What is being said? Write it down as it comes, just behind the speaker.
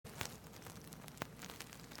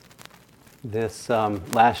This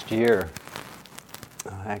last year,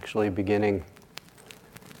 actually beginning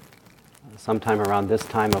sometime around this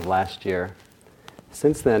time of last year,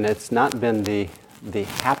 since then it's not been the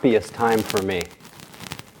happiest time for me,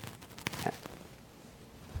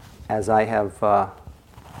 as I have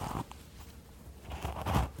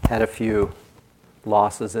had a few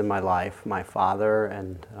losses in my life. My father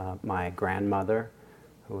and my grandmother,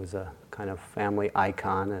 who was a kind of family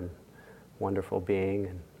icon and wonderful being,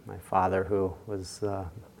 and my father, who was,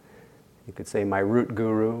 you could say, my root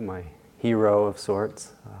guru, my hero of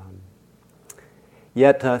sorts.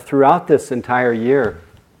 Yet throughout this entire year,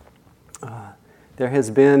 there has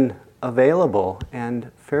been available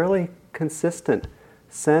and fairly consistent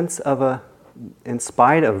sense of in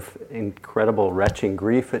spite of incredible retching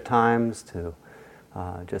grief at times, to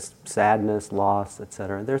just sadness, loss,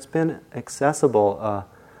 etc., there's been accessible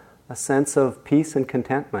a sense of peace and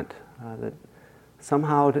contentment that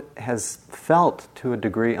somehow has felt to a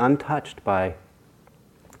degree untouched by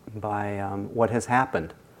what has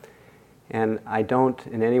happened. And I don't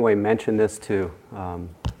in any way mention this to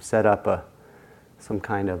set up some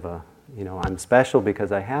kind of I'm special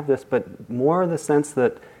because I have this, but more the sense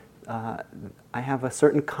that I have a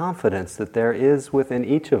certain confidence that there is within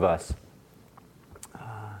each of us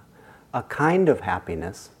a kind of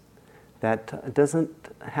happiness that doesn't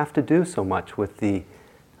have to do so much with the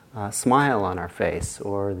smile on our face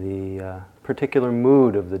or the particular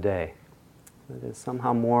mood of the day. It is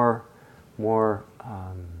somehow more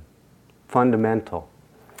fundamental.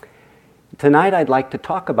 Tonight I'd like to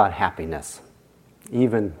talk about happiness,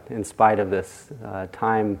 even in spite of this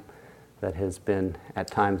time that has been at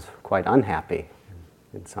times quite unhappy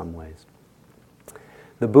in some ways.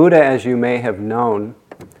 The Buddha, as you may have known,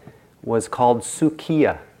 was called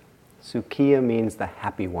Sukhiya. Sukhiya means the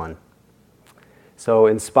happy one. So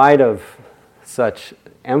in spite of such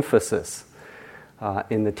emphasis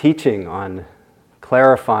in the teaching on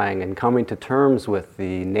clarifying and coming to terms with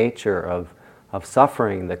the nature of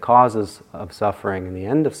suffering, the causes of suffering and the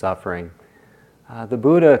end of suffering, the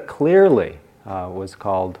Buddha clearly was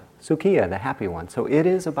called Sukhiya, the happy one. So it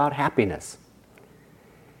is about happiness.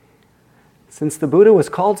 Since the Buddha was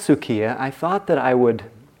called Sukhiya, I thought that I would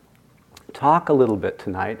talk a little bit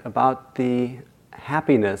tonight about the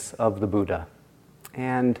happiness of the Buddha,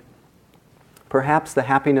 and perhaps the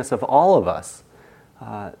happiness of all of us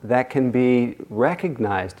that can be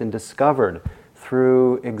recognized and discovered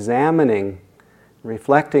through examining,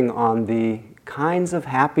 reflecting on the kinds of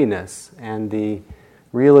happiness and the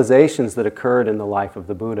realizations that occurred in the life of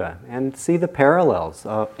the Buddha, and see the parallels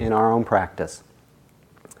in our own practice.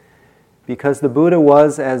 Because the Buddha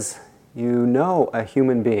was, as you know, a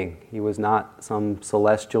human being. He was not some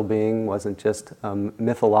celestial being, wasn't just a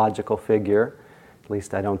mythological figure. At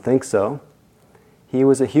least I don't think so. He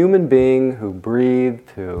was a human being who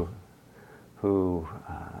breathed, who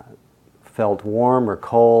felt warm or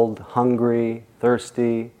cold, hungry,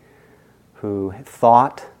 thirsty, who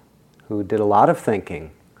thought, who did a lot of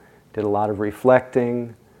thinking, did a lot of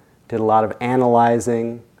reflecting, did a lot of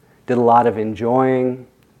analyzing, did a lot of enjoying,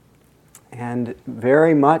 and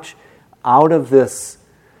very much out of this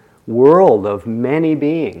world of many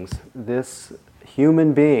beings, this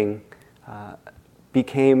human being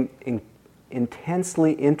became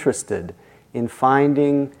intensely interested in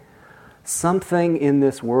finding something in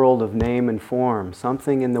this world of name and form,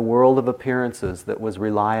 something in the world of appearances that was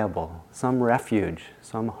reliable, some refuge,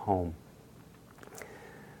 some home.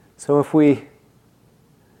 So if we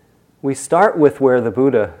start with where the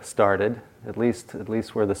Buddha started, at least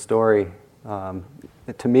where the story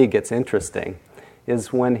to me gets interesting,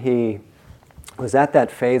 is when he was at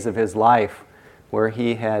that phase of his life where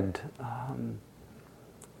he had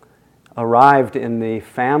arrived in the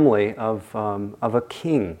family of a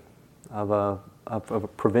king, of a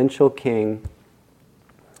provincial king,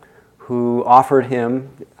 who offered him,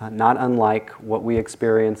 not unlike what we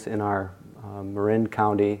experience in our Marin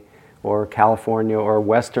County or California or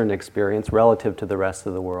Western experience relative to the rest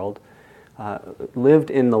of the world, lived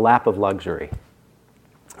in the lap of luxury,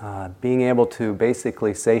 being able to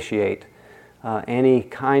basically satiate any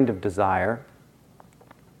kind of desire,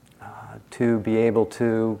 to be able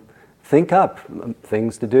to think up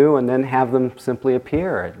things to do and then have them simply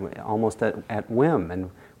appear almost at whim. And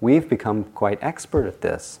we've become quite expert at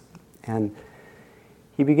this. And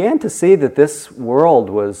he began to see that this world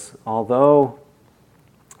was, although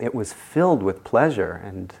it was filled with pleasure,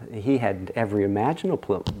 and he had every imaginable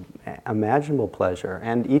pleasure,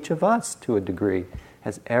 and each of us, to a degree,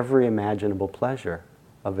 has every imaginable pleasure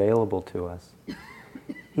available to us.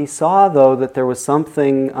 He saw, though, that there was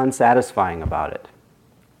something unsatisfying about it.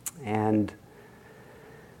 And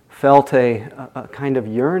felt a kind of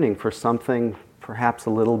yearning for something perhaps a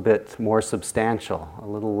little bit more substantial, a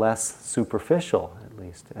little less superficial, at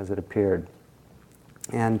least as it appeared.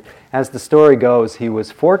 And as the story goes, he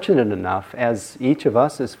was fortunate enough, as each of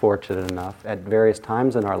us is fortunate enough at various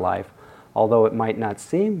times in our life, although it might not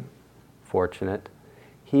seem fortunate,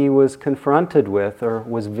 he was confronted with or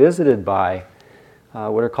was visited by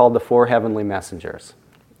what are called the four heavenly messengers.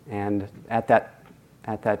 And at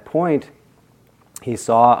that point, he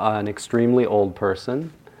saw an extremely old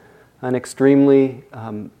person, an extremely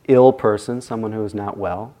ill person, someone who was not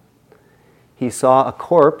well. He saw a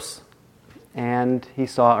corpse, and he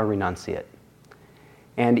saw a renunciate.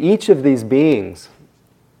 And each of these beings,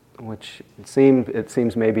 which it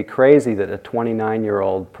seems maybe crazy that a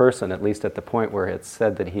 29-year-old person, at least at the point where it's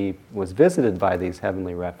said that he was visited by these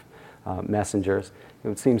heavenly messengers, it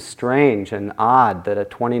would seem strange and odd that a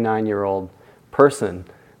 29-year-old person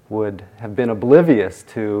would have been oblivious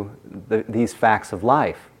to these facts of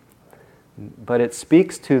life. But it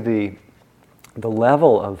speaks to the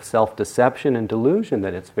level of self-deception and delusion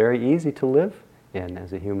that it's very easy to live in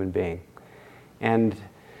as a human being. And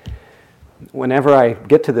whenever I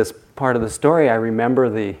get to this part of the story, I remember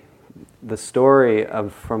the story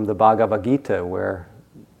from the Bhagavad Gita where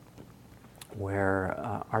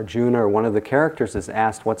Arjuna, or one of the characters, is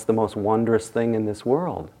asked, what's the most wondrous thing in this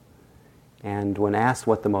world? And when asked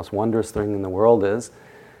what the most wondrous thing in the world is,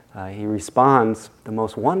 he responds, the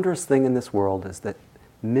most wondrous thing in this world is that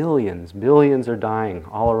millions, billions are dying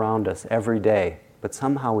all around us every day, but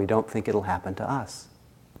somehow we don't think it'll happen to us.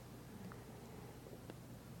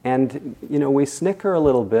 And, we snicker a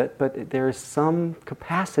little bit, but there's some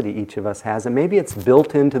capacity each of us has, and maybe it's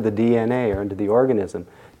built into the DNA or into the organism,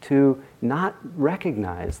 to not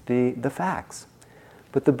recognize the facts.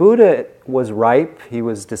 But the Buddha was ripe, he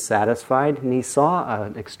was dissatisfied, and he saw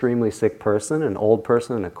an extremely sick person, an old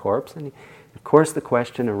person, and a corpse, and of course the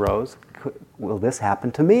question arose, will this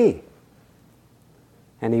happen to me?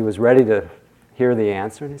 And he was ready to hear the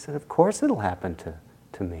answer, and he said, of course it'll happen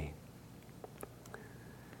to me.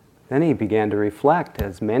 Then he began to reflect,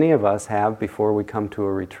 as many of us have before we come to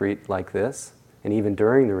a retreat like this, and even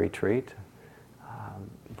during the retreat.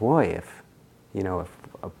 If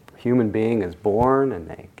a human being is born and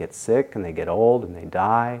they get sick and they get old and they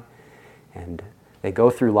die, and they go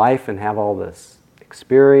through life and have all this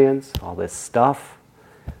experience, all this stuff,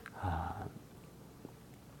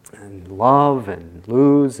 and love and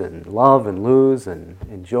lose and love and lose and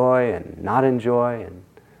enjoy and not enjoy and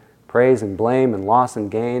praise and blame and loss and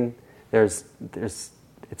gain. It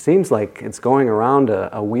seems like it's going around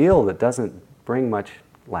a wheel that doesn't bring much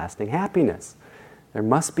lasting happiness. There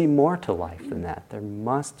must be more to life than that. There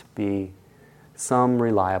must be some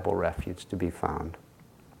reliable refuge to be found.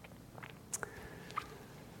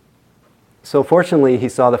 So fortunately, he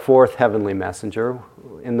saw the fourth heavenly messenger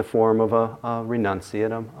in the form of a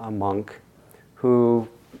renunciate, a monk, who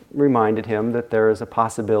reminded him that there is a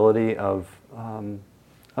possibility of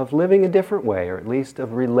living a different way, or at least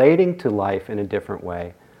of relating to life in a different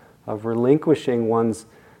way, of relinquishing one's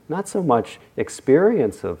not so much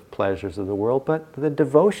experience of pleasures of the world, but the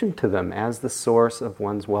devotion to them as the source of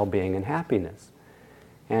one's well-being and happiness.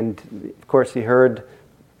 And of course he heard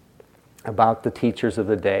about the teachers of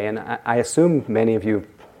the day, and I assume many of you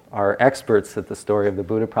are experts at the story of the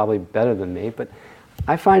Buddha, probably better than me, but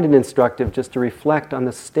I find it instructive just to reflect on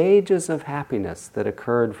the stages of happiness that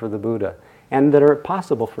occurred for the Buddha and that are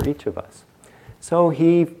possible for each of us. So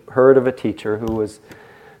he heard of a teacher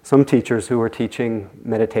some teachers who were teaching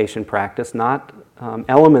meditation practice, not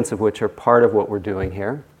elements of which are part of what we're doing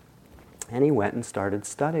here. And he went and started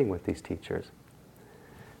studying with these teachers.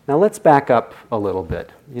 Now let's back up a little bit.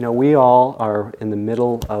 We all are in the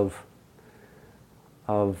middle of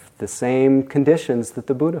the same conditions that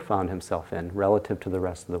the Buddha found himself in relative to the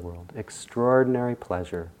rest of the world. Extraordinary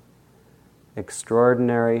pleasure,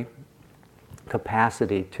 extraordinary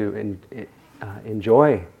capacity to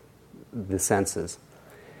enjoy the senses.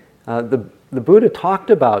 The Buddha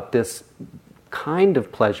talked about this kind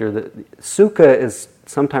of pleasure. That sukha is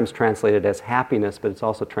sometimes translated as happiness, but it's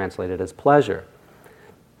also translated as pleasure.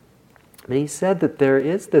 But he said that there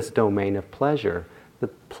is this domain of pleasure, the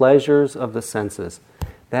pleasures of the senses,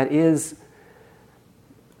 that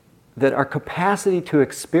our capacity to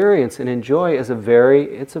experience and enjoy is a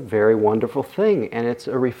very wonderful thing, and it's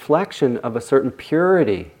a reflection of a certain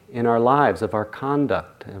purity in our lives, of our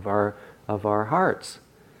conduct, of our hearts.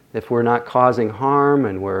 If we're not causing harm,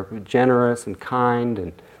 and we're generous and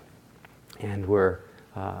kind, and we're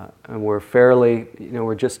fairly,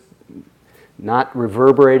 we're just not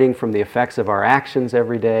reverberating from the effects of our actions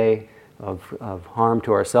every day, of harm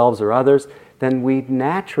to ourselves or others, then we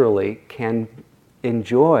naturally can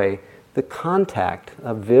enjoy the contact,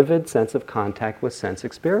 a vivid sense of contact with sense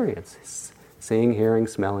experience, seeing, hearing,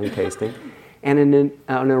 smelling, tasting, and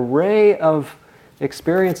an array of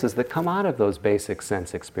experiences that come out of those basic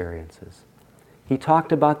sense experiences. He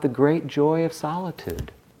talked about the great joy of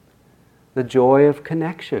solitude, the joy of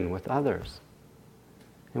connection with others.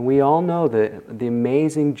 And we all know the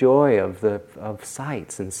amazing joy of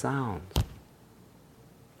sights and sounds.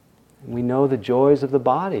 We know the joys of the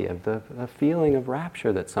body, of the feeling of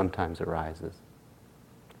rapture that sometimes arises.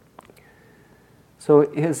 So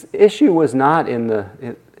his issue was not in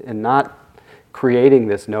not creating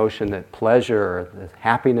this notion that pleasure or the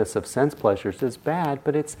happiness of sense pleasures is bad,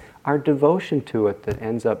 but it's our devotion to it that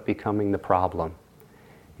ends up becoming the problem.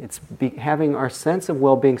 It's having our sense of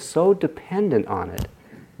well-being so dependent on it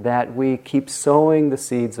that we keep sowing the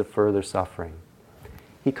seeds of further suffering.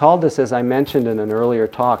 He called this, as I mentioned in an earlier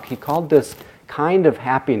talk, he called this kind of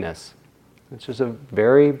happiness, which is a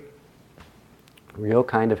very real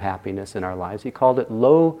kind of happiness in our lives. He called it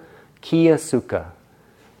lokiya sukha.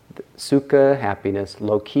 Sukha, happiness,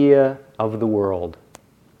 lokiya, of the world.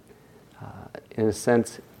 In a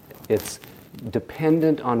sense, it's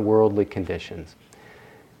dependent on worldly conditions.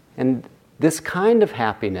 And this kind of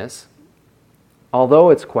happiness, although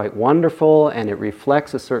it's quite wonderful and it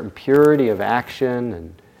reflects a certain purity of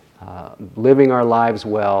action and living our lives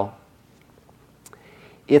well,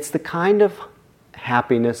 it's the kind of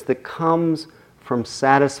happiness that comes from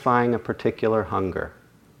satisfying a particular hunger.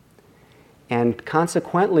 And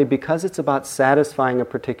consequently, because it's about satisfying a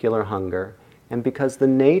particular hunger, and because the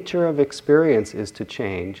nature of experience is to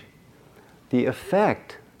change, the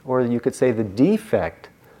effect, or you could say the defect,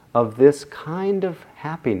 of this kind of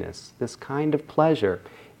happiness, this kind of pleasure,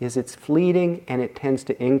 is it's fleeting and it tends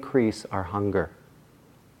to increase our hunger.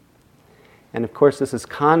 And of course, this is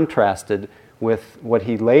contrasted with what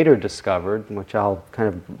he later discovered, which I'll kind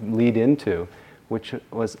of lead into, which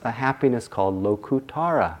was a happiness called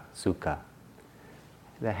lokutara sukha.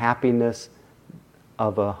 The happiness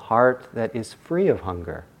of a heart that is free of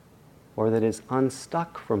hunger, or that is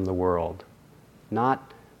unstuck from the world,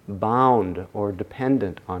 not bound or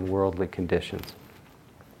dependent on worldly conditions.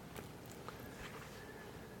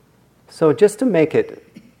 So just to make it,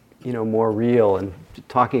 more real and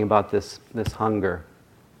talking about this hunger,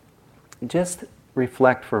 just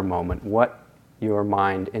reflect for a moment what your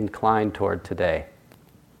mind inclined toward today.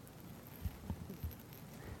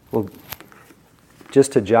 Well,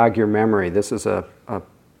 just to jog your memory, this is a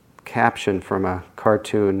caption from a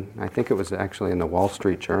cartoon. I think it was actually in the Wall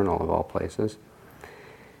Street Journal, of all places.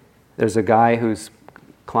 There's a guy who's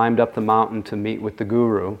climbed up the mountain to meet with the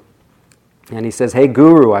guru. And he says, "Hey,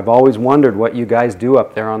 guru, I've always wondered what you guys do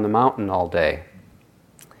up there on the mountain all day."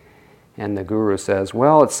 And the guru says,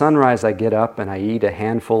 "Well, at sunrise I get up and I eat a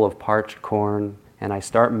handful of parched corn and I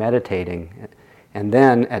start meditating. And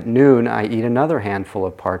then at noon I eat another handful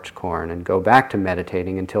of parched corn and go back to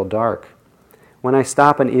meditating until dark, when I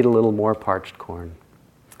stop and eat a little more parched corn."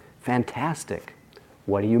 Fantastic.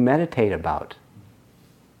 What do you meditate about?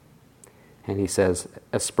 And he says,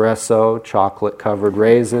 espresso, chocolate-covered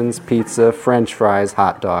raisins, pizza, French fries,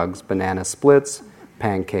 hot dogs, banana splits,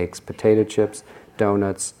 pancakes, potato chips,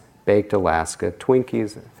 donuts, baked Alaska,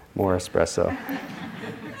 Twinkies, more espresso.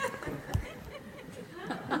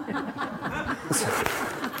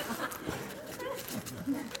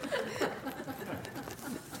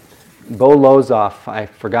 Bo Lozoff, I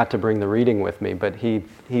forgot to bring the reading with me, but he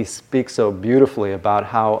speaks so beautifully about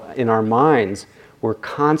how in our minds we're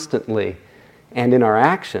constantly, and in our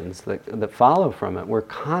actions that follow from it, we're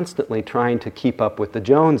constantly trying to keep up with the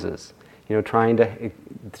Joneses. Trying to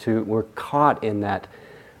we're caught in that,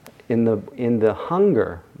 in the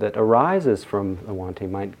hunger that arises from the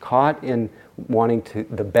wanting mind, caught in wanting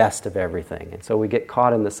the best of everything. And so we get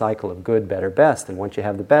caught in the cycle of good, better, best. And once you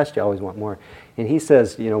have the best, you always want more. And he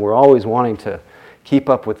says, we're always wanting to keep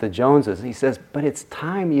up with the Joneses. And he says, but it's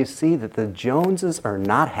time you see that the Joneses are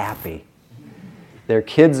not happy. Their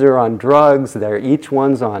kids are on drugs, each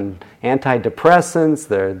one's on antidepressants,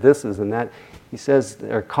 they're this and that. He says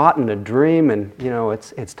they're caught in a dream, and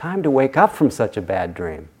it's time to wake up from such a bad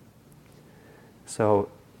dream. So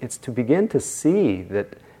it's to begin to see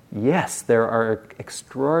that, yes, there are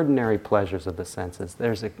extraordinary pleasures of the senses.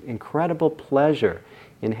 There's an incredible pleasure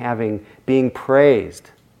in being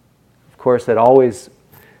praised. Of course, that always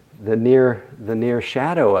the near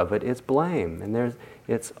shadow of it is blame, and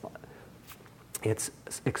it's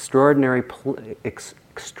extraordinarily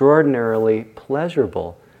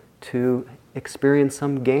pleasurable to experience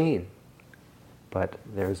some gain. But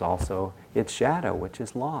there's also its shadow, which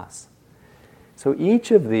is loss. So each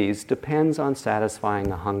of these depends on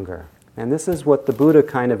satisfying a hunger. And this is what the Buddha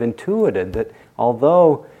kind of intuited, that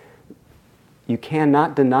although you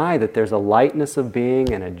cannot deny that there's a lightness of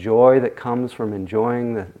being and a joy that comes from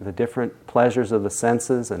enjoying the different pleasures of the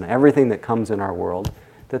senses and everything that comes in our world,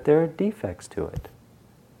 that there are defects to it.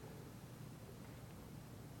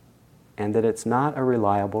 And that it's not a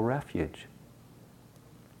reliable refuge.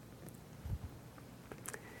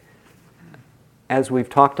 As we've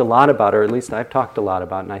talked a lot about, or at least I've talked a lot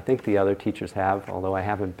about, and I think the other teachers have, although I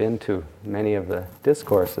haven't been to many of the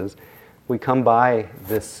discourses, we come by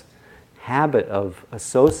this habit of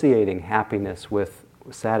associating happiness with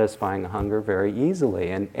satisfying hunger very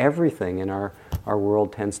easily, and everything in our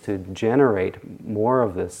world tends to generate more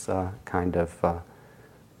of this kind of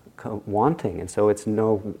wanting. And so it's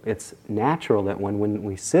natural that when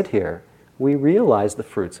we sit here, we realize the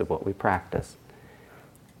fruits of what we practice.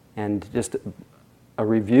 And just a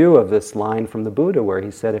review of this line from the Buddha where he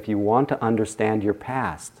said, if you want to understand your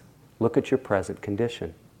past, look at your present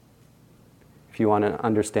condition. If you want to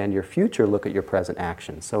understand your future, look at your present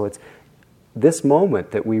action. So it's this moment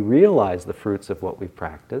that we realize the fruits of what we've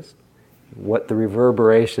practiced, what the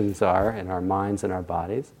reverberations are in our minds and our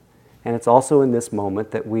bodies. And it's also in this moment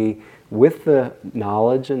that we, with the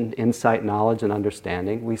knowledge and insight, knowledge and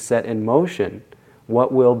understanding, we set in motion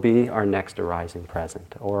what will be our next arising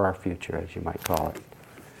present, or our future, as you might call it.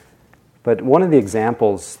 But one of the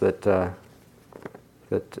examples that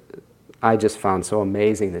I just found so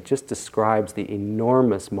amazing, that just describes the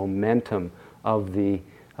enormous momentum of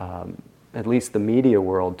at least the media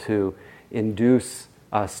world, to induce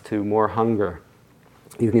us to more hunger.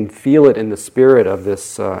 You can feel it in the spirit of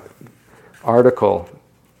this article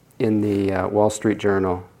in the Wall Street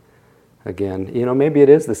Journal. Again, maybe it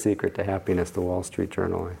is the secret to happiness, the Wall Street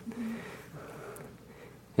Journal.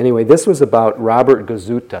 Anyway, this was about Robert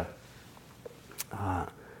Gazuta,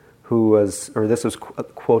 this was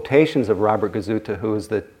quotations of Robert Gazuta, who was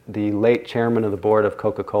the late chairman of the board of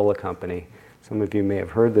Coca-Cola Company. Some of you may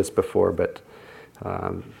have heard this before, but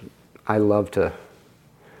I love to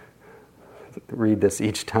read this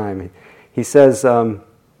each time. He says,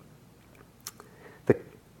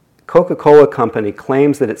 Coca-Cola Company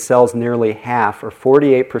claims that it sells nearly half, or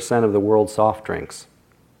 48% of the world's soft drinks.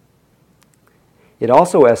 It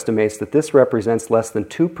also estimates that this represents less than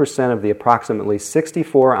 2% of the approximately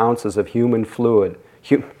 64 ounces of human fluid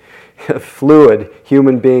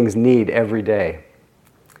human beings need every day.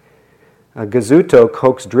 Gazuto,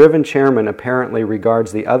 Coke's driven chairman, apparently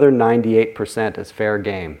regards the other 98% as fair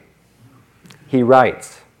game. He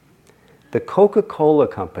writes, "The Coca-Cola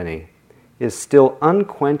Company is still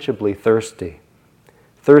unquenchably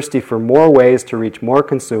thirsty for more ways to reach more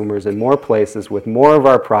consumers in more places with more of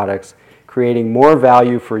our products, creating more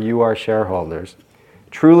value for you, our shareholders.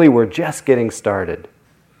 Truly, we're just getting started."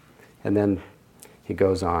 And then he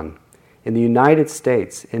goes on. In the United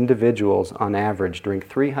States, individuals on average drink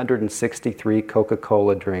 363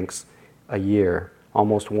 Coca-Cola drinks a year,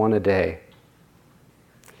 almost one a day.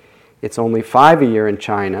 It's only 5 a year in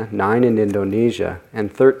China, 9 in Indonesia,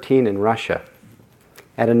 and 13 in Russia.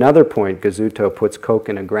 At another point, Gazuto puts Coke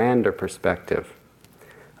in a grander perspective.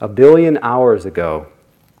 1 billion hours ago,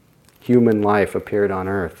 human life appeared on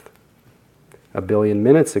Earth. 1 billion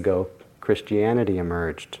minutes ago, Christianity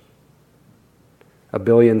emerged. 1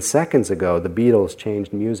 billion seconds ago, the Beatles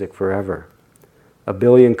changed music forever. 1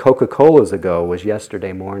 billion Coca-Colas ago was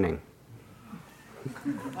yesterday morning.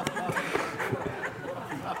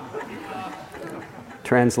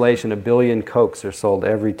 Translation, 1 billion Cokes are sold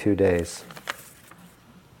every 2 days.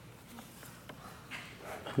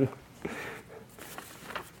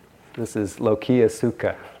 This is Lokiya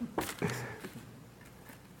Sukha.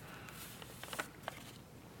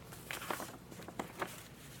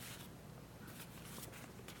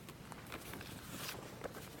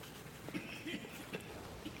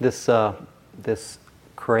 This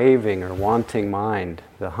craving or wanting mind,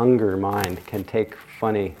 the hunger mind, can take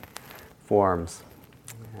funny forms.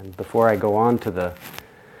 And before I go on to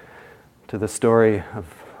the story of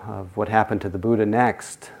what happened to the Buddha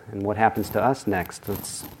next and what happens to us next,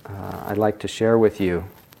 I'd like to share with you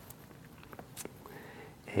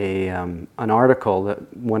an article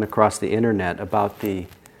that went across the internet about a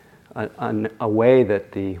way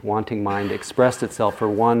that the wanting mind expressed itself for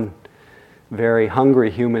one very hungry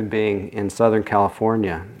human being in Southern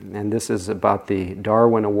California. And this is about the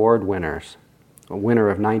Darwin Award winners, a winner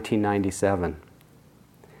of 1997.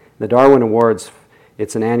 The Darwin Awards,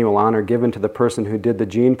 it's an annual honor given to the person who did the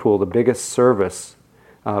gene pool the biggest service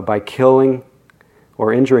by killing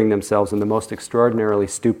or injuring themselves in the most extraordinarily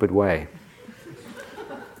stupid way.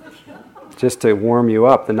 Just to warm you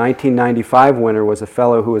up, the 1995 winner was a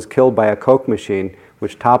fellow who was killed by a Coke machine,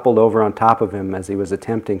 which toppled over on top of him as he was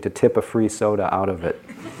attempting to tip a free soda out of it.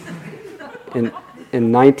 In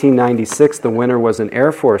 1996, the winner was an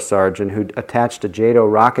Air Force sergeant who attached a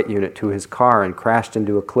JATO rocket unit to his car and crashed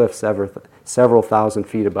into a cliff several thousand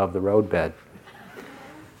feet above the roadbed.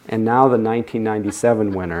 And now the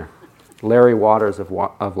 1997 winner, Larry Waters of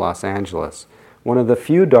Los Angeles, one of the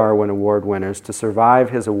few Darwin Award winners to survive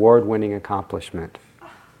his award-winning accomplishment.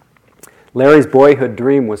 Larry's boyhood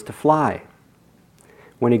dream was to fly.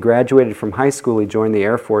 When he graduated from high school, he joined the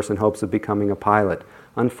Air Force in hopes of becoming a pilot.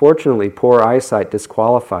 Unfortunately, poor eyesight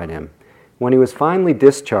disqualified him. When he was finally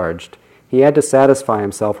discharged, he had to satisfy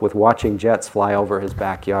himself with watching jets fly over his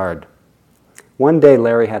backyard. One day,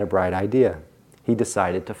 Larry had a bright idea. He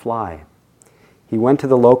decided to fly. He went to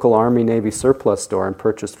the local Army-Navy surplus store and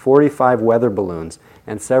purchased 45 weather balloons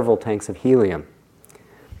and several tanks of helium.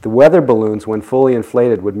 The weather balloons, when fully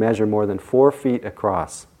inflated, would measure more than 4 feet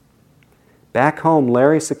across. Back home,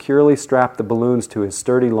 Larry securely strapped the balloons to his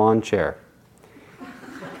sturdy lawn chair.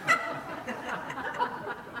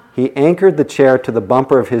 He anchored the chair to the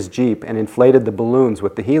bumper of his Jeep and inflated the balloons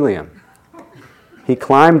with the helium. He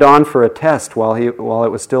climbed on for a test while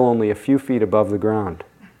it was still only a few feet above the ground.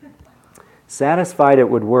 Satisfied it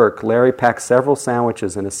would work, Larry packed several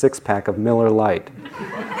sandwiches and a 6-pack of Miller Lite,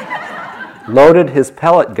 loaded his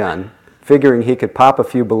pellet gun, figuring he could pop a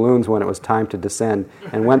few balloons when it was time to descend,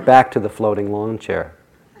 and went back to the floating lawn chair.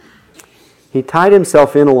 He tied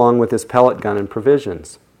himself in along with his pellet gun and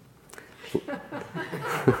provisions.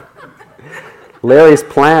 Larry's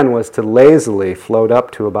plan was to lazily float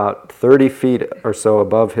up to about 30 feet or so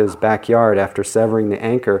above his backyard after severing the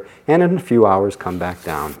anchor, and in a few hours come back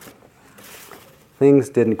down. Things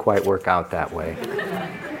didn't quite work out that way.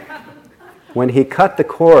 When he cut the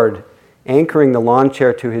cord anchoring the lawn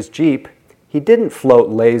chair to his Jeep, he didn't float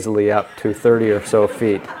lazily up to 30 or so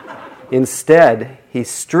feet. Instead, he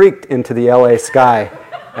streaked into the LA sky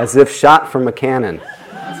as if shot from a cannon.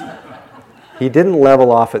 He didn't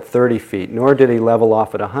level off at 30 feet, nor did he level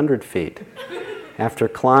off at 100 feet. After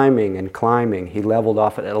climbing and climbing, he leveled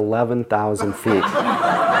off at 11,000 feet.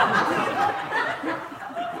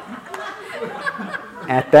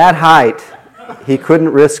 At that height, he couldn't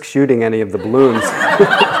risk shooting any of the balloons,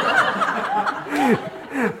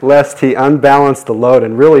 lest he unbalance the load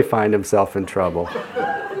and really find himself in trouble.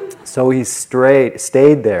 So he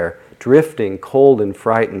stayed there, drifting, cold and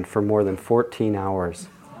frightened, for more than 14 hours.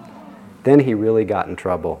 Then he really got in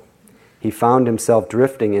trouble. He found himself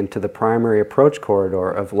drifting into the primary approach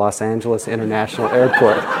corridor of Los Angeles International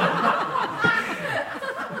Airport.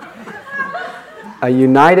 A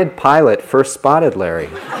United pilot first spotted Larry.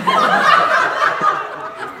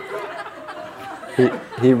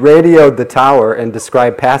 He radioed the tower and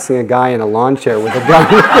described passing a guy in a lawn chair with a gun.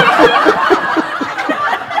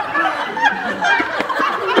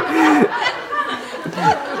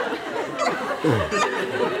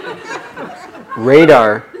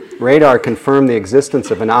 Radar confirmed the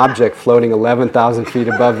existence of an object floating 11,000 feet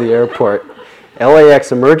above the airport.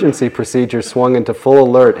 LAX emergency procedures swung into full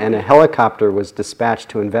alert, and a helicopter was dispatched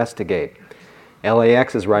to investigate.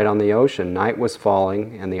 LAX is right on the ocean. Night was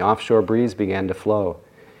falling, and the offshore breeze began to flow.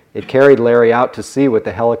 It carried Larry out to sea with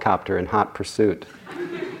the helicopter in hot pursuit.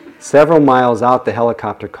 Several miles out, the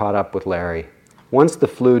helicopter caught up with Larry. Once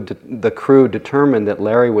the crew determined that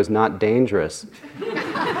Larry was not dangerous,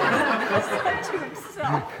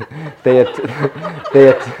 they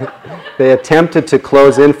attempted to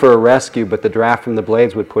close in for a rescue, but the draft from the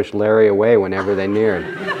blades would push Larry away whenever they neared.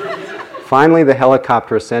 Finally, the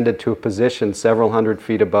helicopter ascended to a position several hundred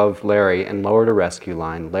feet above Larry and lowered a rescue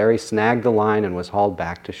line. Larry snagged the line and was hauled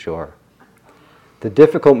back to shore. The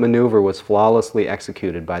difficult maneuver was flawlessly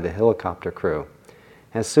executed by the helicopter crew.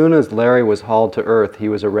 As soon as Larry was hauled to earth, he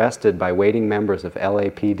was arrested by waiting members of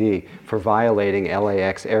LAPD for violating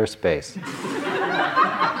LAX airspace.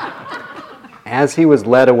 As he was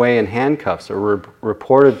led away in handcuffs, a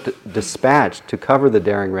reporter dispatched to cover the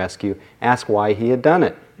daring rescue asked why he had done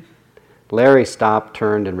it. Larry stopped,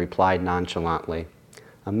 turned, and replied nonchalantly,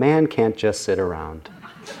 "A man can't just sit around."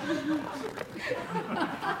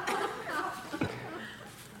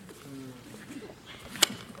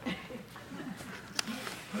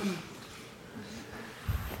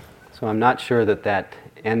 So I'm not sure that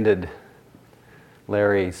ended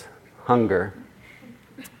Larry's hunger,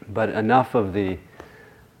 but enough of the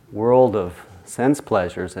world of sense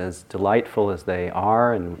pleasures, as delightful as they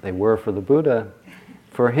are and they were for the Buddha,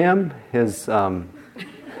 for him, his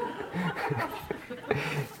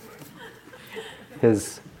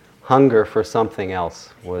hunger for something else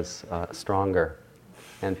was stronger.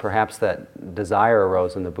 And perhaps that desire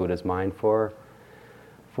arose in the Buddha's mind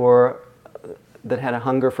that had a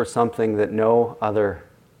hunger for something that no other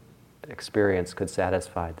experience could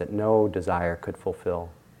satisfy, that no desire could fulfill.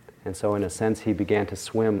 And so in a sense he began to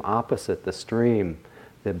swim opposite the stream,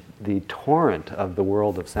 the torrent of the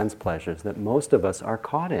world of sense pleasures that most of us are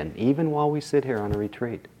caught in, even while we sit here on a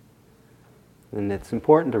retreat. And it's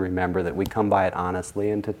important to remember that we come by it honestly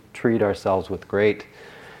and to treat ourselves with great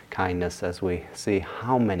kindness as we see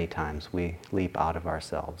how many times we leap out of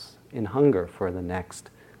ourselves in hunger for the next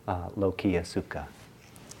Lokiya Sukha.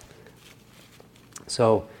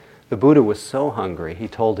 So the Buddha was so hungry, he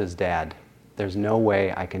told his dad, "There's no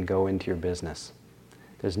way I can go into your business.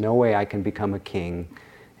 There's no way I can become a king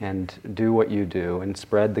and do what you do and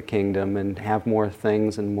spread the kingdom and have more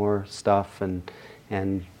things and more stuff and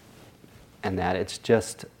that.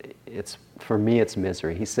 It's for me it's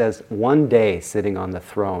misery." He says, "One day sitting on the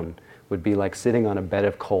throne would be like sitting on a bed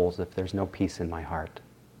of coals if there's no peace in my heart,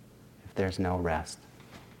 if there's no rest."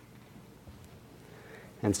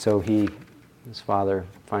 And so his father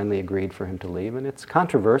finally agreed for him to leave, and it's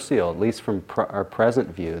controversial, at least from our present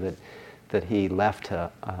view, that he left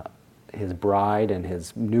his bride and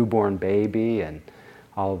his newborn baby and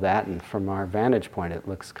all of that, and from our vantage point it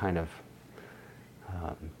looks kind of,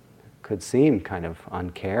 could seem kind of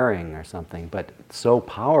uncaring or something, but so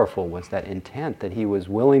powerful was that intent that he was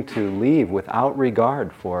willing to leave without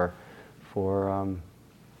regard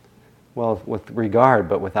with regard,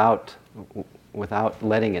 but without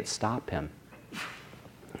letting it stop him.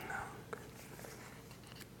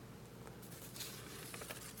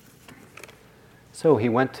 So he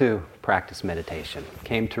went to practice meditation,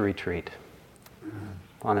 came to retreat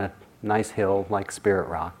on a nice hill like Spirit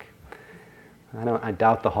Rock. I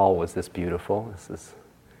doubt the hall was this beautiful.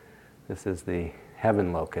 This is the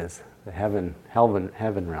heaven lokas, the heaven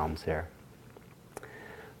realms here.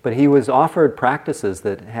 But he was offered practices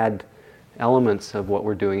that had elements of what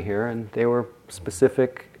we're doing here, and they were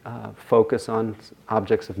specific focus on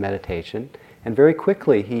objects of meditation. And very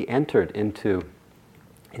quickly he entered into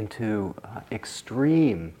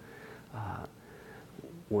extreme,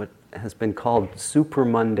 what has been called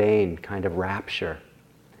supramundane kind of rapture.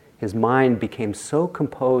 His mind became so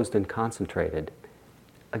composed and concentrated.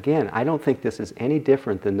 Again, I don't think this is any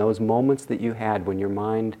different than those moments that you had when your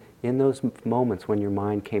mind, in those moments when your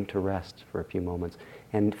mind came to rest for a few moments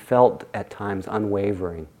and felt at times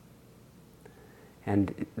unwavering.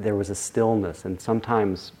 And there was a stillness, and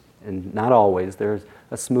sometimes, and not always, there's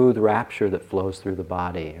a smooth rapture that flows through the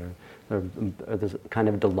body, or there's a kind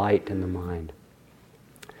of delight in the mind.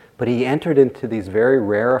 But he entered into these very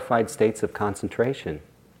rarefied states of concentration.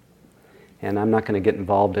 And I'm not going to get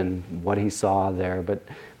involved in what he saw there,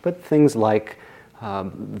 but things like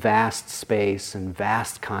vast space and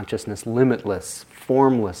vast consciousness, limitless,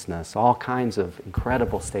 formlessness, all kinds of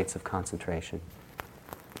incredible states of concentration.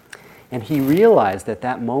 And he realized at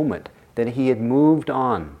that moment that he had moved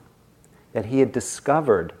on, that he had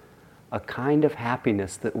discovered a kind of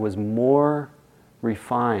happiness that was more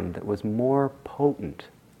refined, that was more potent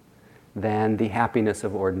than the happiness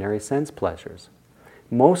of ordinary sense pleasures.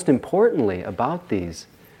 Most importantly about these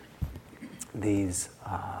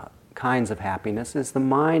kinds of happiness is the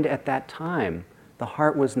mind at that time. The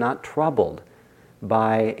heart was not troubled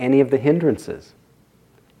by any of the hindrances.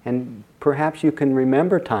 And perhaps you can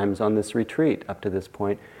remember times on this retreat up to this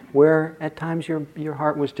point where at times your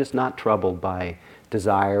heart was just not troubled by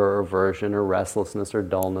desire or aversion or restlessness or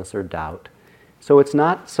dullness or doubt. So it's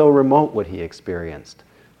not so remote what he experienced.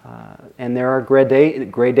 And there are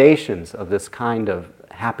gradations of this kind of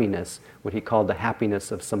happiness, what he called the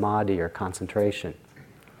happiness of samadhi or concentration.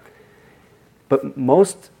 But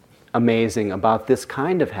most amazing about this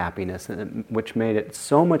kind of happiness, which made it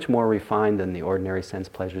so much more refined than the ordinary sense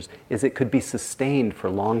pleasures, is it could be sustained for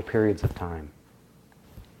long periods of time.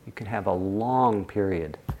 You could have a long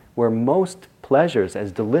period where most pleasures,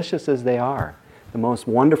 as delicious as they are, the most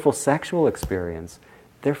wonderful sexual experience,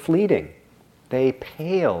 they're fleeting. They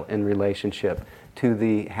pale in relationship to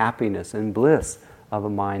the happiness and bliss of a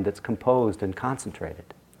mind that's composed and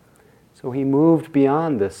concentrated. So he moved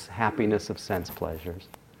beyond this happiness of sense pleasures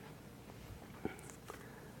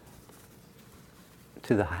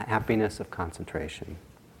to the happiness of concentration.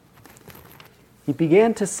 He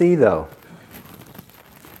began to see, though,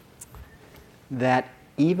 that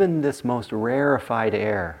even this most rarefied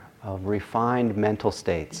air of refined mental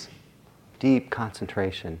states, deep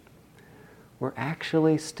concentration, were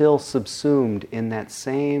actually still subsumed in that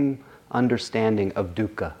same understanding of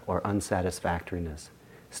dukkha or unsatisfactoriness,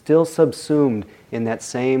 still subsumed in that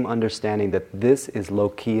same understanding that this is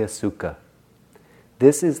Lokiya Sukha.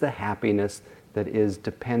 This is the happiness that is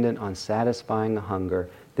dependent on satisfying a hunger.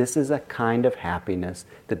 This is a kind of happiness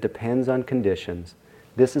that depends on conditions.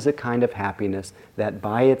 This is a kind of happiness that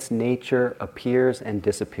by its nature appears and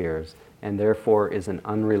disappears, and therefore is an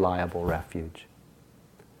unreliable refuge.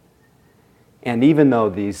 And even though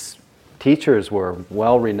these teachers were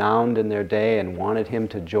well renowned in their day and wanted him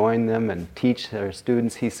to join them and teach their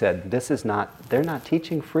students, he said, they're not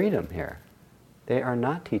teaching freedom here. They are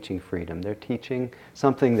not teaching freedom. They're teaching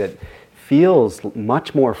something that feels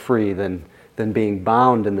much more free than being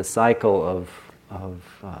bound in the cycle of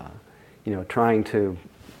trying to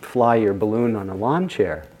fly your balloon on a lawn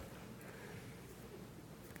chair.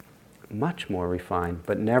 Much more refined,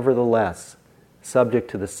 but nevertheless subject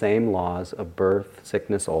to the same laws of birth,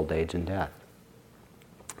 sickness, old age, and death.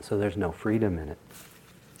 So there's no freedom in it.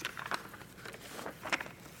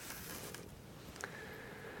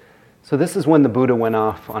 So this is when the Buddha went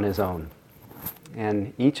off on his own.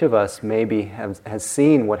 And each of us maybe has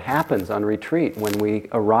seen what happens on retreat when we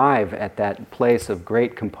arrive at that place of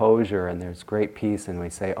great composure and there's great peace and we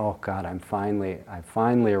say, oh God, I've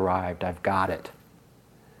finally arrived, I've got it.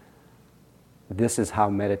 This is how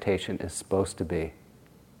meditation is supposed to be.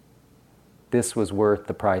 This was worth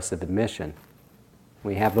the price of admission.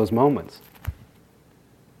 We have those moments.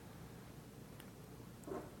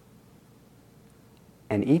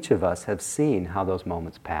 And each of us have seen how those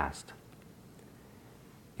moments passed.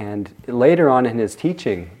 And later on in his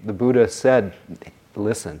teaching, the Buddha said,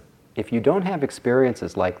 listen, if you don't have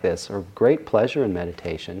experiences like this or great pleasure in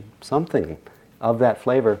meditation, something of that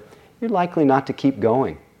flavor, you're likely not to keep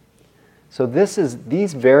going. So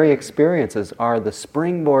these very experiences are the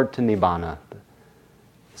springboard to Nibbana,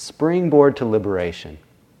 the springboard to liberation.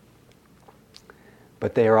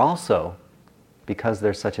 But they are also, because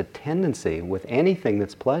there's such a tendency with anything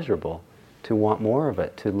that's pleasurable, to want more of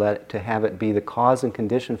it, to have it be the cause and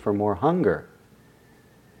condition for more hunger,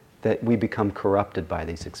 that we become corrupted by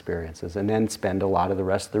these experiences and then spend a lot of the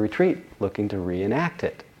rest of the retreat looking to reenact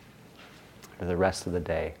it for the rest of the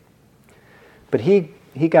day. But he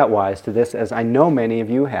got wise to this, as I know many of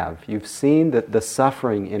you have. You've seen the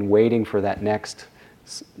suffering in waiting for that next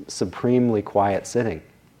supremely quiet sitting.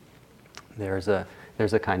 There's a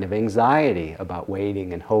kind of anxiety about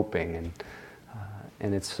waiting and hoping,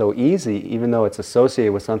 and it's so easy, even though it's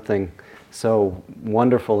associated with something so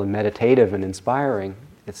wonderful and meditative and inspiring,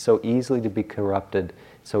 it's so easily to be corrupted,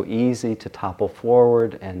 so easy to topple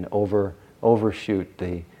forward and overshoot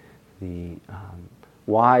the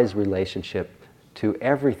wise relationship to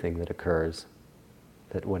everything that occurs,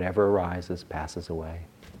 that whatever arises passes away.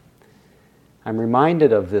 I'm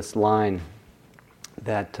reminded of this line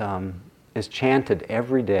that is chanted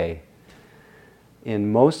every day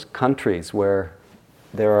in most countries where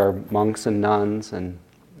there are monks and nuns, and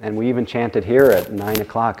we even chant it here at 9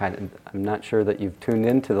 o'clock. I'm not sure that you've tuned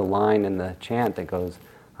into the line in the chant that goes,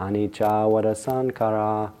 Anicca vada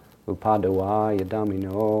sankara upadawa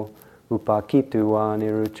yadamino upakituwa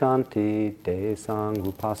niruchanti desang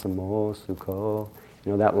upasamo sukho.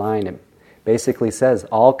 You know, that line, it basically says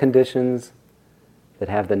all conditions that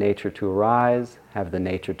have the nature to arise have the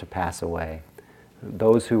nature to pass away.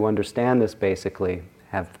 Those who understand this basically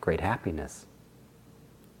have great happiness.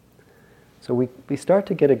 So we start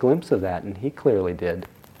to get a glimpse of that, and he clearly did,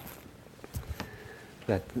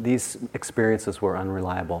 that these experiences were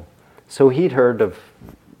unreliable. So he'd heard of,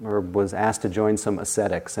 or was asked to join some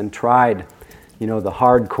ascetics and tried, the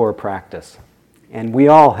hardcore practice. And we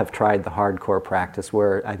all have tried the hardcore practice,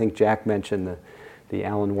 where I think Jack mentioned the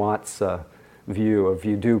Alan Watts view of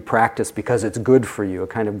you do practice because it's good for you, a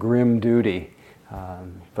kind of grim duty.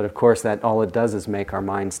 But of course, that all it does is make our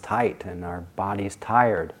minds tight and our bodies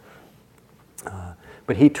tired.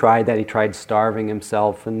 But he tried that. He tried starving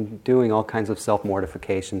himself and doing all kinds of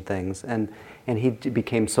self-mortification things. And he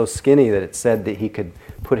became so skinny that it said that he could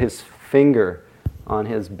put his finger on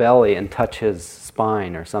his belly and touch his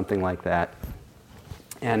spine or something like that.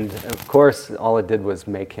 And of course, all it did was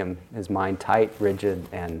make his mind tight, rigid,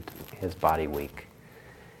 and his body weak.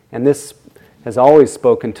 And this has always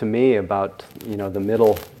spoken to me about, the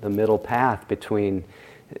middle path between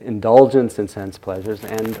indulgence in sense pleasures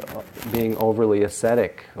and being overly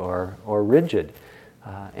ascetic or rigid.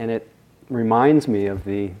 And it reminds me of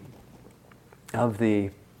the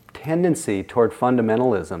tendency toward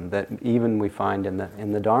fundamentalism that even we find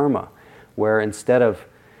in the Dharma, where instead of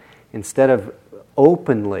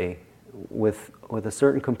openly with a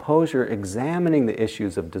certain composure examining the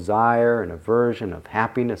issues of desire and aversion, of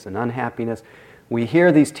happiness and unhappiness, we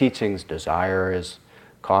hear these teachings: desire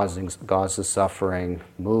causes suffering,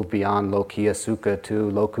 move beyond lokiya sukha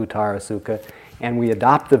to lokutara sukha, and we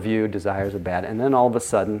adopt the view desires are bad, and then all of a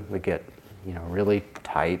sudden we get really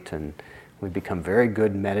tight, and we become very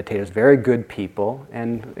good meditators, very good people,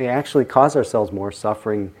 and we actually cause ourselves more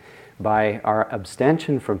suffering by our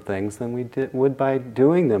abstention from things than we would by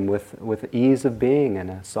doing them with ease of being and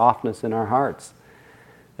a softness in our hearts.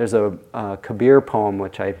 There's a Kabir poem,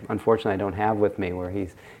 which unfortunately I don't have with me, where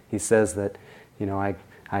he says that,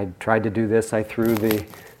 I tried to do this. I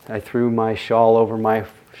threw my shawl over my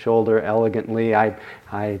shoulder elegantly.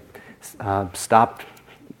 I stopped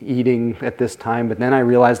eating at this time, but then I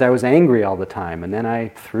realized I was angry all the time, and then I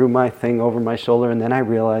threw my thing over my shoulder, and then I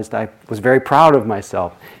realized I was very proud of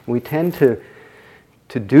myself. And we tend to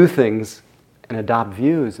do things and adopt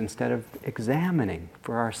views instead of examining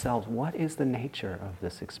for ourselves, what is the nature of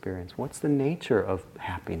this experience? What's the nature of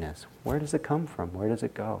happiness? Where does it come from? Where does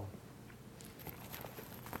it go?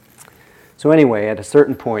 So anyway, at a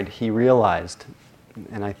certain point, he realized,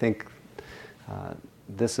 and I think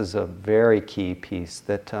this is a very key piece,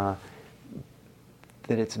 that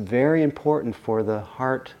it's very important for the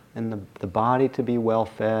heart and the body to be well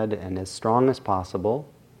fed and as strong as possible,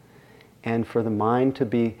 and for the mind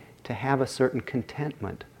to have a certain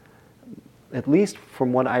contentment. At least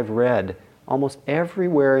from what I've read, almost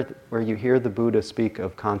everywhere where you hear the Buddha speak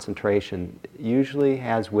of concentration usually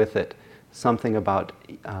has with it something about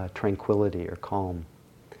tranquility or calm.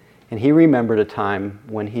 And he remembered a time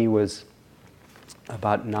when he was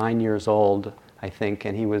about 9 years old, I think,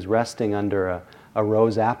 and he was resting under a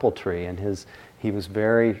rose apple tree, and he was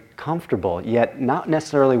very comfortable, yet not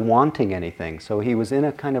necessarily wanting anything. So he was in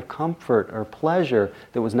a kind of comfort or pleasure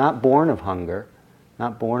that was not born of hunger,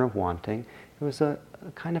 not born of wanting. It was a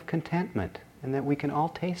kind of contentment, and that we can all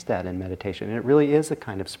taste that in meditation. And it really is a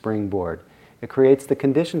kind of springboard. It creates the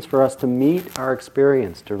conditions for us to meet our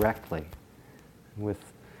experience directly,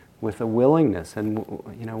 with a willingness, and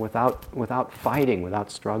without fighting,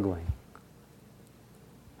 without struggling.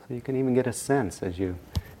 So you can even get a sense as you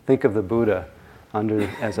think of the Buddha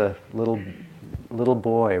as a little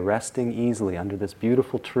boy resting easily under this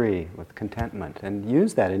beautiful tree with contentment, and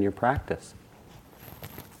use that in your practice.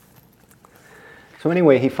 So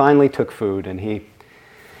anyway, he finally took food, and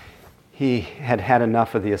he had had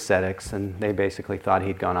enough of the ascetics, and they basically thought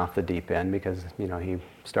he'd gone off the deep end because he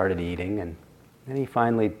started eating, and then he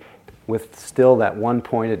finally, with still that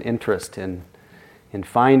one-pointed interest in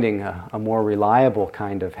finding a more reliable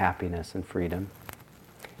kind of happiness and freedom,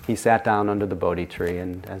 he sat down under the Bodhi tree,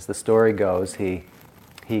 and as the story goes, he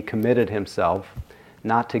committed himself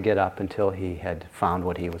not to get up until he had found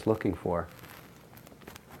what he was looking for.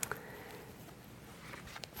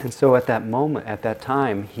 And so at that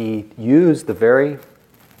time, he used the very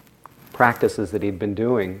practices that he'd been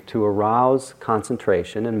doing to arouse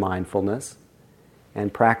concentration and mindfulness,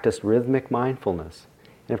 and practiced rhythmic mindfulness.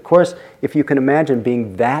 And of course, if you can imagine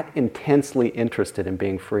being that intensely interested in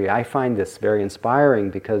being free, I find this very inspiring,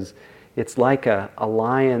 because it's like a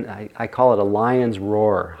lion, I call it a lion's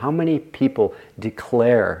roar. How many people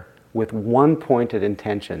declare with one pointed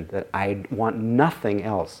intention that I want nothing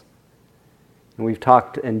else? And we've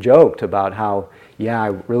talked and joked about how, I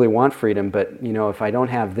really want freedom, but if I don't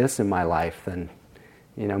have this in my life, then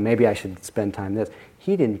maybe I should spend time this.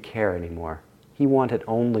 He didn't care anymore. He wanted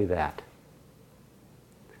only that.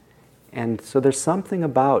 And so there's something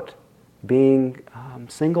about being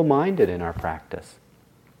single-minded in our practice.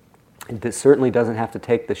 It certainly doesn't have to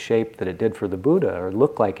take the shape that it did for the Buddha or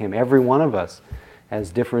look like him. Every one of us, as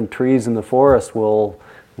different trees in the forest, will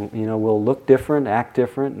look different, act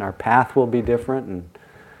different, and our path will be different. And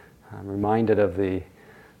I'm reminded of the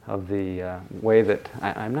way that,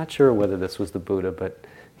 I'm not sure whether this was the Buddha, but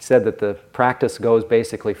he said that the practice goes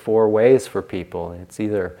basically 4 ways for people. It's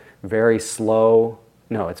either very slow,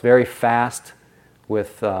 it's very fast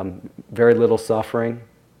with very little suffering,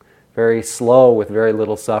 very slow with very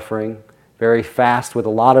little suffering, very fast with a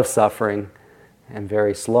lot of suffering, and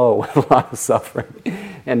very slow with a lot of suffering.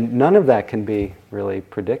 And none of that can be really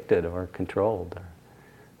predicted or controlled.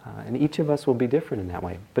 And each of us will be different in that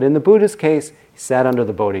way. But in the Buddha's case, he sat under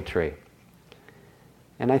the Bodhi tree.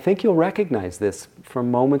 And I think you'll recognize this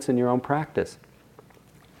from moments in your own practice.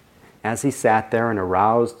 As he sat there in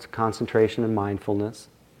aroused concentration and mindfulness,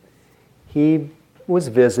 he was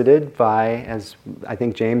visited by, as I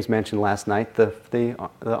think James mentioned last night, the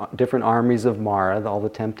different armies of Mara, all the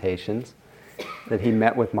temptations that he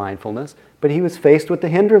met with mindfulness. But he was faced with the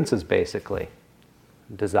hindrances, basically.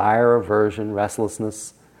 Desire, aversion,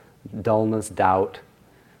 restlessness, dullness, doubt.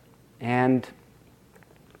 And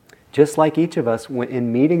just like each of us,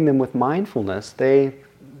 in meeting them with mindfulness, they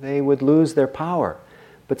would lose their power.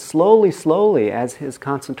 But slowly, as his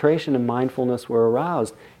concentration and mindfulness were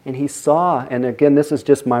aroused, and he saw, and again, this is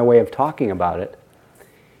just my way of talking about it,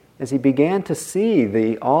 as he began to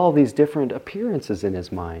see all these different appearances in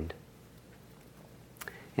his mind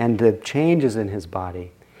and the changes in his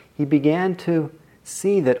body, he began to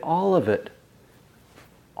see that all of it,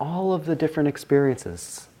 all of the different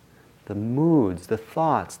experiences, the moods, the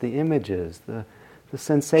thoughts, the images, the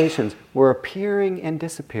sensations were appearing and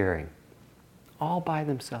disappearing all by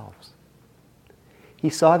themselves. He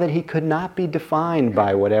saw that he could not be defined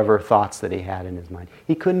by whatever thoughts that he had in his mind.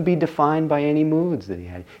 He couldn't be defined by any moods that he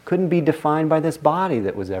had. Couldn't be defined by this body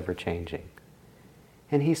that was ever changing.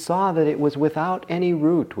 And he saw that it was without any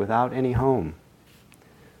root, without any home.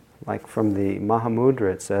 Like from the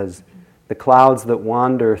Mahamudra, it says, "The clouds that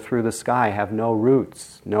wander through the sky have no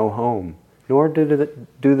roots, no home, nor do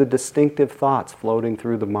the distinctive thoughts floating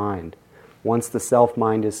through the mind. Once the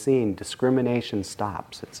self-mind is seen, discrimination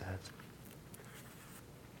stops," it says.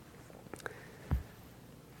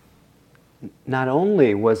 Not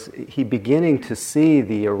only was he beginning to see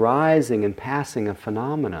the arising and passing of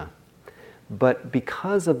phenomena, but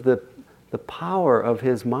because of the power of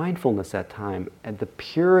his mindfulness at time and the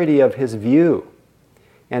purity of his view,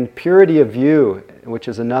 and purity of view, which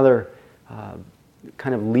is another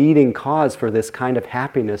kind of leading cause for this kind of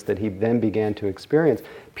happiness that he then began to experience.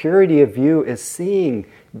 Purity of view is seeing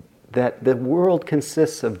that the world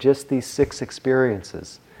consists of just these 6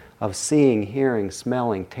 experiences of seeing, hearing,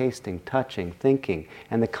 smelling, tasting, touching, thinking,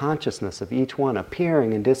 and the consciousness of each one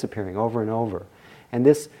appearing and disappearing over and over. And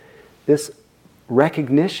this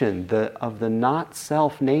recognition of the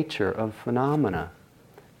not-self nature of phenomena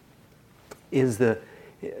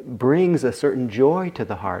brings a certain joy to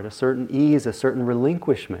the heart, a certain ease, a certain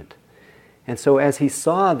relinquishment. And so as he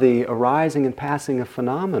saw the arising and passing of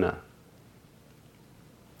phenomena,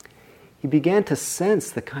 he began to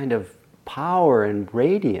sense the kind of power and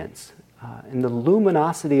radiance and the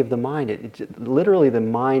luminosity of the mind. Literally the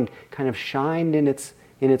mind kind of shined in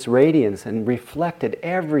its radiance and reflected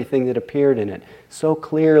everything that appeared in it so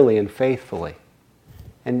clearly and faithfully.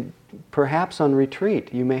 And perhaps on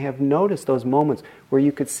retreat, you may have noticed those moments where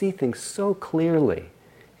you could see things so clearly,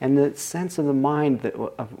 and the sense of the mind that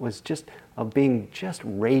was just of being just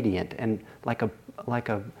radiant and like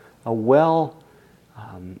a well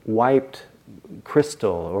wiped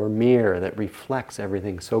crystal or mirror that reflects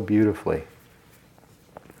everything so beautifully.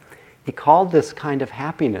 He called this kind of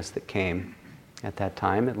happiness that came at that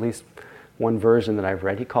time, at least one version that I've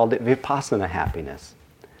read, he called it vipassana happiness.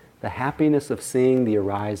 The happiness of seeing the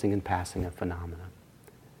arising and passing of phenomena.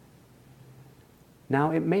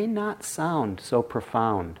 Now, it may not sound so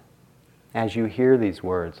profound as you hear these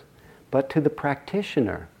words, but to the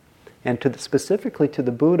practitioner, and specifically to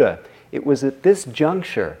the Buddha, it was at this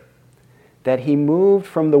juncture that he moved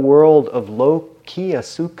from the world of lokiya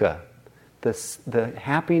sukha, the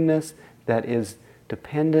happiness that is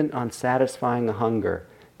dependent on satisfying a hunger,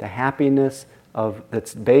 the happiness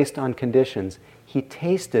that's based on conditions. He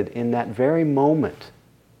tasted in that very moment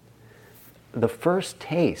the first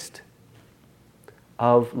taste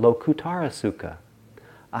of lokutara sukha,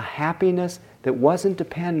 a happiness that wasn't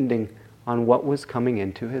depending on what was coming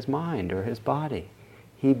into his mind or his body.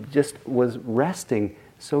 He just was resting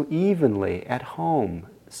so evenly at home,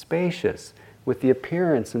 spacious, with the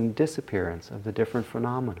appearance and disappearance of the different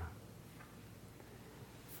phenomena.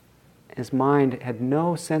 His mind had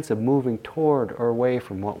no sense of moving toward or away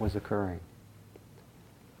from what was occurring.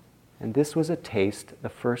 And this was the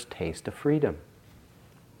first taste of freedom.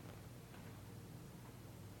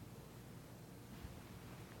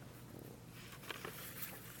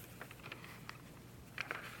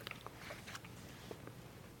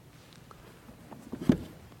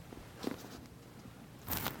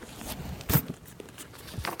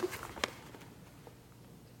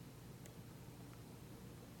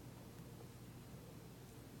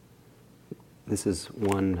 This is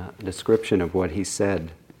one description of what he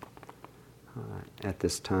said at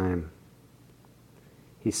this time.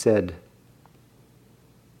 He said,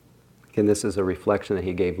 again, this is a reflection that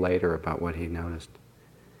he gave later about what he noticed.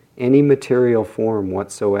 Any material form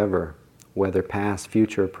whatsoever, whether past,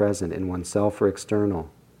 future, or present, in oneself or external,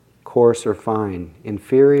 coarse or fine,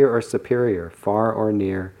 inferior or superior, far or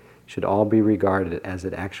near, should all be regarded as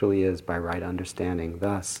it actually is by right understanding.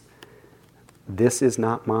 Thus, this is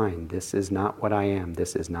not mine, this is not what I am,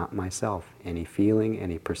 this is not myself. Any feeling,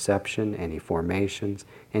 any perception, any formations,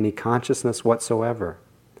 any consciousness whatsoever,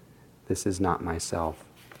 this is not myself.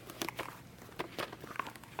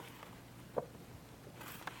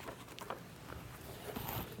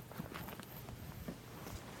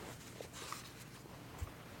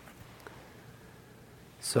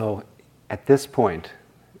 So, at this point,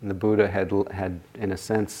 the Buddha had in a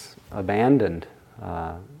sense, abandoned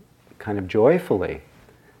kind of joyfully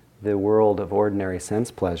the world of ordinary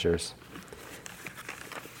sense pleasures.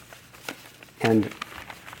 And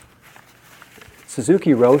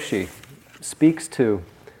Suzuki Roshi speaks to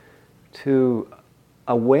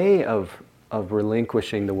a way of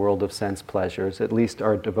relinquishing the world of sense pleasures, at least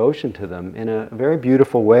our devotion to them, in a very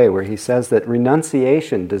beautiful way, where he says that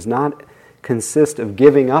renunciation does not consist of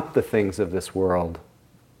giving up the things of this world,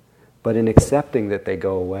 but in accepting that they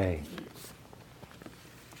go away.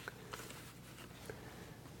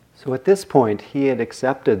 So at this point, he had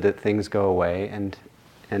accepted that things go away, and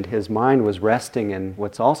his mind was resting in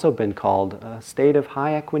what's also been called a state of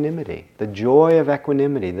high equanimity, the joy of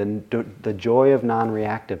equanimity, the joy of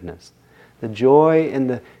non-reactiveness, the joy in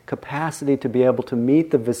the capacity to be able to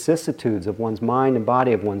meet the vicissitudes of one's mind and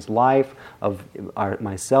body, of one's life, of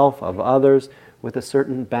myself, of others, with a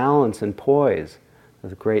certain balance and poise,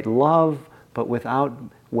 with great love, but without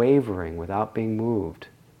wavering, without being moved,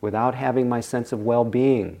 without having my sense of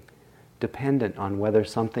well-being dependent on whether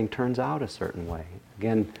something turns out a certain way.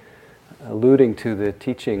 Again, alluding to the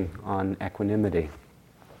teaching on equanimity.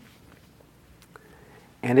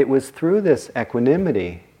 And it was through this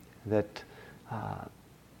equanimity that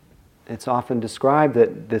it's often described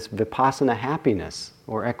that this vipassana happiness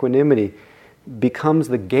or equanimity becomes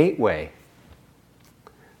the gateway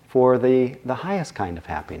for the highest kind of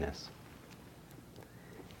happiness.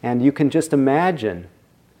 And you can just imagine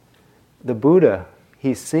the Buddha.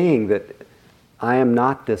 He's seeing that I am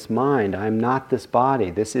not this mind, I am not this body,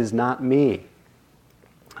 this is not me.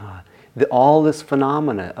 All this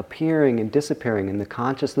phenomena appearing and disappearing, and the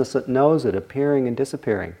consciousness that knows it appearing and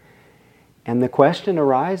disappearing. And the question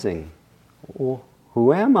arising, well,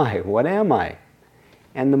 who am I? What am I?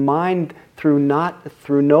 And the mind, through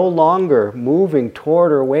no longer moving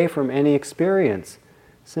toward or away from any experience,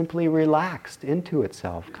 simply relaxed into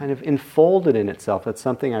itself, kind of enfolded in itself. That's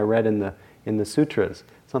something I read in the sutras,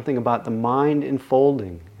 something about the mind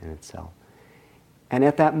enfolding in itself. And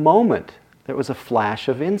at that moment, there was a flash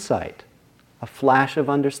of insight, a flash of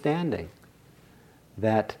understanding,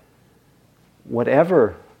 that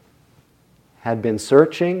whatever had been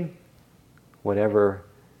searching, who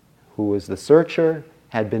was the searcher,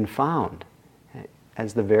 had been found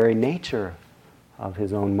as the very nature of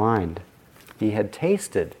his own mind. He had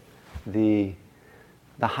tasted the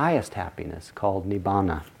highest happiness, called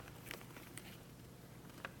nibbana,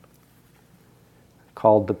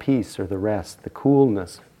 called the peace or the rest, the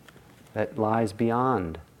coolness that lies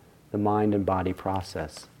beyond the mind and body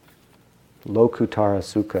process. Lokutara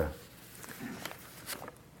sukha.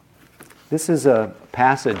 This is a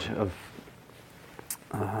passage of,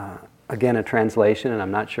 again, a translation, and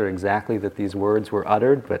I'm not sure exactly that these words were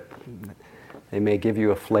uttered, but they may give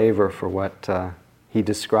you a flavor for what he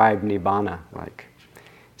described nibbana like. He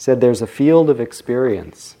said, there's a field of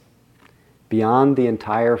experience beyond the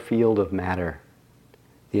entire field of matter,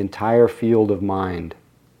 the entire field of mind,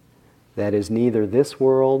 that is neither this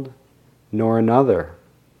world nor another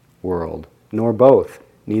world, nor both,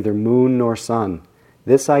 neither moon nor sun.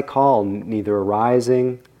 This I call neither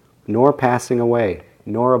arising nor passing away,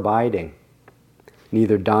 nor abiding,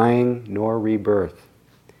 neither dying nor rebirth.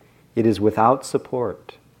 It is without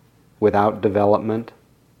support, without development,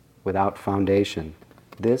 without foundation.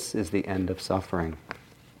 This is the end of suffering.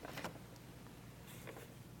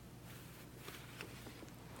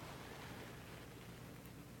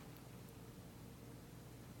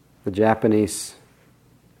 The Japanese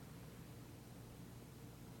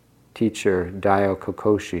teacher Dio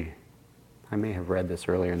Kokoshi, I may have read this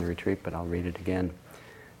earlier in the retreat, but I'll read it again.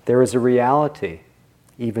 There is a reality,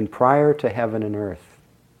 even prior to heaven and earth.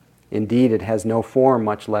 Indeed, it has no form,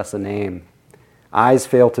 much less a name. Eyes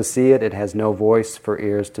fail to see it, it has no voice for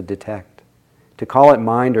ears to detect. To call it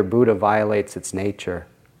mind or Buddha violates its nature,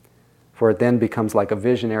 for it then becomes like a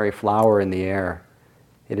visionary flower in the air.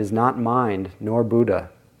 It is not mind, nor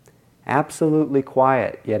Buddha. Absolutely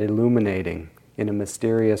quiet, yet illuminating in a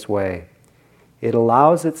mysterious way. It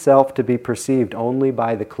allows itself to be perceived only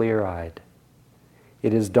by the clear-eyed.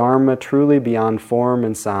 It is Dharma truly beyond form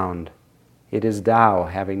and sound. It is Tao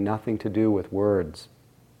having nothing to do with words.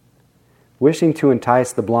 Wishing to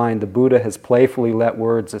entice the blind, the Buddha has playfully let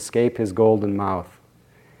words escape his golden mouth.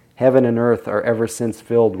 Heaven and earth are ever since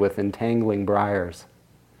filled with entangling briars.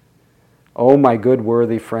 O my good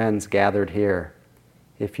worthy friends gathered here,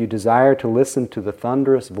 if you desire to listen to the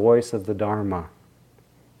thunderous voice of the Dharma,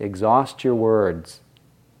 exhaust your words,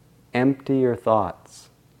 empty your thoughts,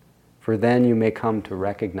 for then you may come to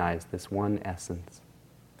recognize this one essence.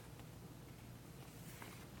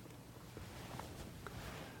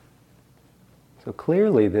 So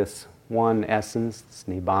clearly this one essence, this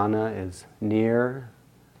nibbana, is near,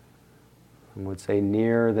 One would say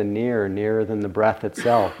nearer than near, nearer than the breath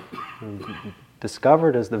itself.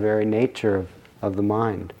 Discovered as the very nature of the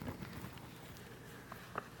mind.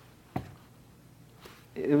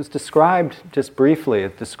 It was described, just briefly,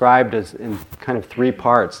 it's described as in kind of three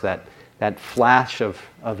parts, that flash of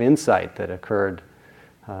insight that occurred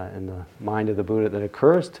in the mind of the Buddha, that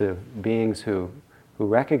occurs to beings who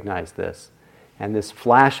recognize this. And this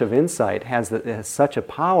flash of insight has such a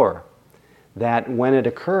power that when it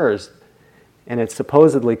occurs, and it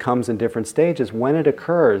supposedly comes in different stages, when it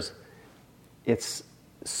occurs, it's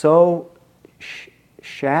so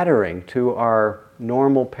shattering to our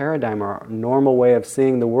normal paradigm, our normal way of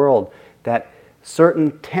seeing the world, that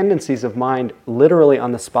certain tendencies of mind literally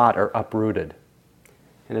on the spot are uprooted.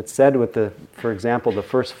 And it's said for example, the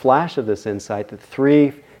first flash of this insight, that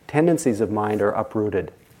three tendencies of mind are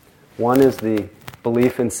uprooted. One is the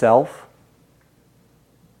belief in self.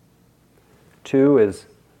 Two is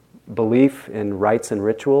belief in rites and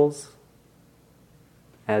rituals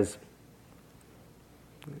as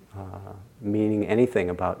meaning anything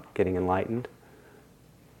about getting enlightened.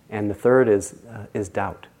 And the third is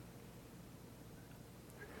doubt.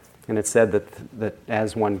 And it's said that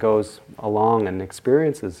as one goes along and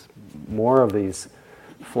experiences more of these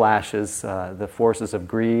flashes, the forces of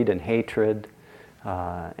greed and hatred,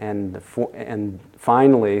 and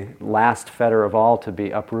finally, last fetter of all to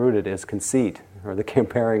be uprooted is conceit, or the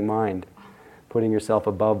comparing mind, putting yourself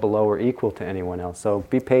above, below, or equal to anyone else. So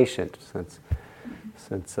be patient, since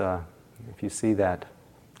if you see that,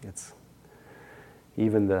 it's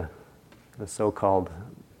even the so-called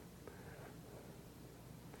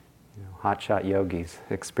hotshot yogis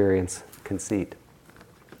experience conceit.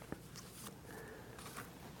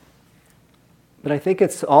 But I think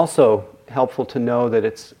it's also helpful to know that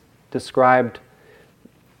it's described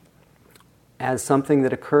as something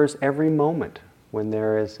that occurs every moment when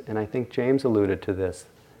there is, and I think James alluded to this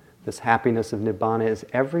happiness of Nibbana is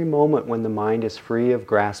every moment when the mind is free of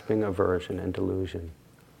grasping, aversion, and delusion.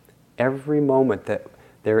 Every moment that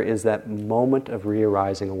there is that moment of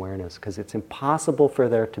re-arising awareness, because it's impossible for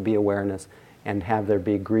there to be awareness and have there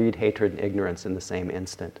be greed, hatred, and ignorance in the same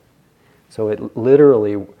instant. So it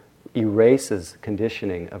literally erases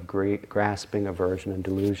conditioning of grasping, aversion, and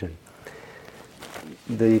delusion.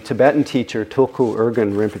 The Tibetan teacher Tulku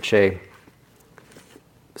Urgyen Rinpoche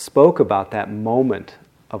spoke about that moment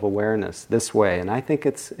of awareness this way, and I think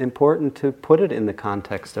it's important to put it in the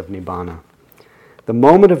context of Nibbana. The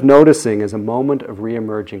moment of noticing is a moment of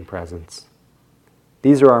re-emerging presence.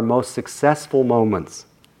 These are our most successful moments,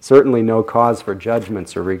 certainly no cause for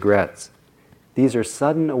judgments or regrets. These are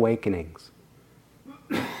sudden awakenings.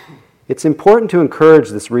 It's important to encourage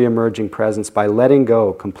this re-emerging presence by letting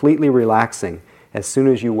go, completely relaxing, as soon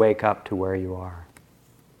as you wake up to where you are.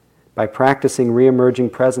 By practicing,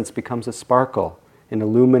 re-emerging presence becomes a sparkle, an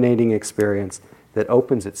illuminating experience that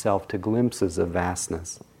opens itself to glimpses of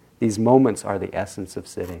vastness. These moments are the essence of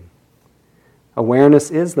sitting.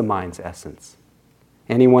 Awareness is the mind's essence.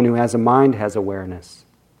 Anyone who has a mind has awareness.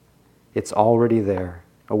 It's already there.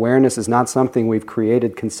 Awareness is not something we've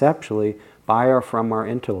created conceptually by or from our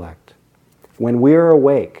intellect. When we are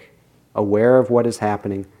awake, aware of what is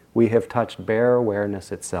happening, we have touched bare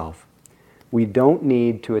awareness itself. We don't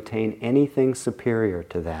need to attain anything superior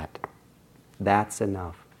to that. That's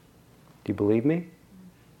enough. Do you believe me?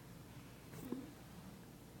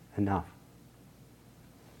 Enough.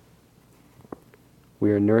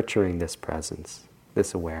 We are nurturing this presence,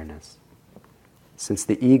 this awareness. Since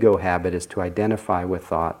the ego habit is to identify with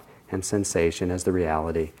thought and sensation as the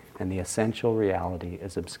reality, and the essential reality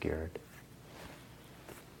is obscured.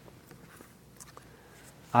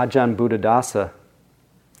 Ajahn Buddhadasa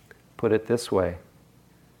put it this way.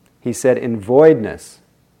 He said, in voidness,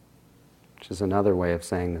 which is another way of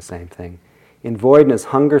saying the same thing, in voidness,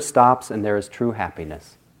 hunger stops and there is true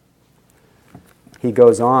happiness. He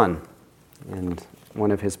goes on in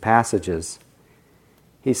one of his passages.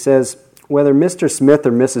 He says, whether Mr. Smith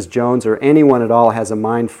or Mrs. Jones or anyone at all has a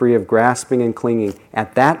mind free of grasping and clinging,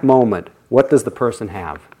 at that moment, what does the person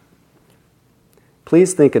have?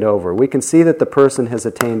 Please think it over. We can see that the person has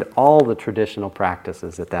attained all the traditional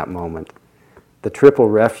practices at that moment. The triple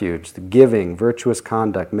refuge, the giving, virtuous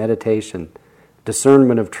conduct, meditation,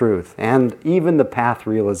 discernment of truth, and even the path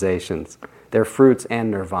realizations, their fruits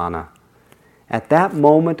and nirvana. At that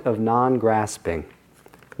moment of non-grasping,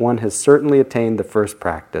 one has certainly attained the first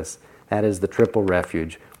practice, that is the triple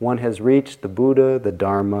refuge. One has reached the Buddha, the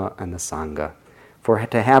Dharma, and the Sangha. For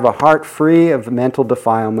to have a heart free of mental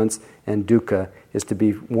defilements and dukkha is to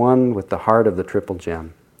be one with the heart of the triple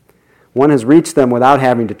gem. One has reached them without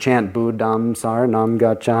having to chant Buddham Saranam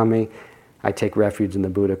Gacchami, I take refuge in the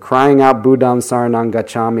Buddha. Crying out Buddham Saranang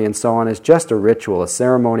Gacchami and so on is just a ritual, a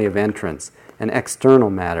ceremony of entrance, an external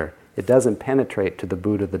matter. It doesn't penetrate to the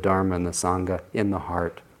Buddha, the Dharma, and the Sangha in the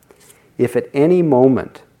heart. If at any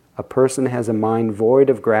moment a person has a mind void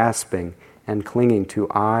of grasping and clinging to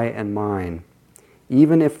I and mine,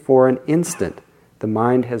 even if for an instant the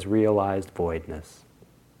mind has realized voidness,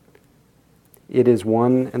 it is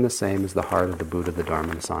one and the same as the heart of the Buddha, the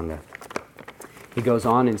Dharma, and the Sangha. He goes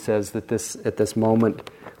on and says that at this moment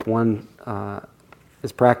one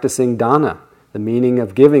is practicing dana. The meaning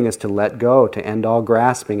of giving is to let go, to end all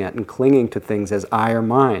grasping at and clinging to things as I or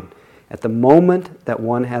mine. At the moment that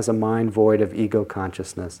one has a mind void of ego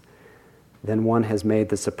consciousness, then one has made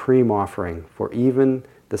the supreme offering, for even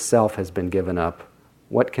the self has been given up.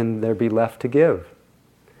 What can there be left to give?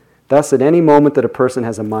 Thus, at any moment that a person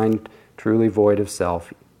has a mind truly void of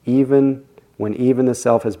self, even when even the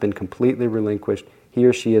self has been completely relinquished, he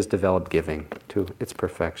or she has developed giving to its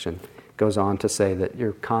perfection. Goes on to say that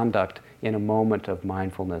your conduct in a moment of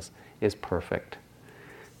mindfulness is perfect.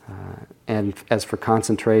 And as for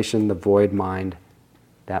concentration, the void mind,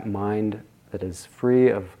 that mind that is free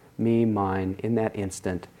of me, mine, in that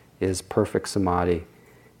instant is perfect samadhi,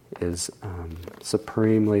 is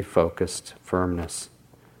supremely focused firmness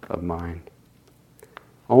of mind.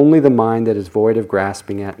 Only the mind that is void of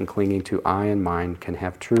grasping at and clinging to I and mine can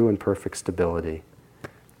have true and perfect stability.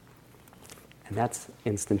 And that's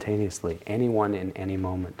instantaneously, anyone in any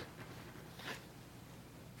moment.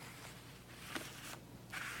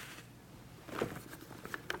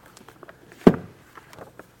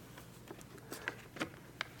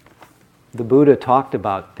 The Buddha talked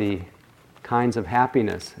about the kinds of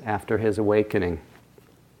happiness after his awakening.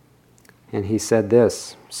 And he said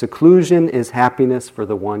this: seclusion is happiness for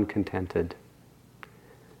the one contented,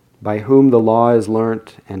 by whom the law is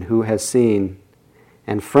learnt and who has seen,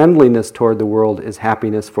 and friendliness toward the world is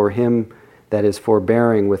happiness for him that is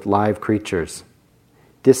forbearing with live creatures.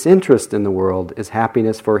 Disinterest in the world is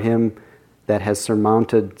happiness for him that has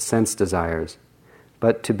surmounted sense desires.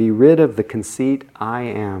 But to be rid of the conceit I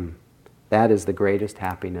am, that is the greatest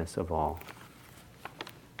happiness of all.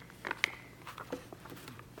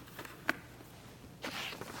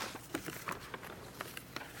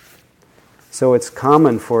 So it's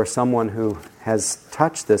common for someone who has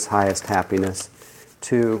touched this highest happiness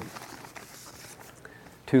to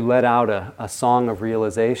let out a song of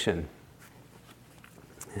realization.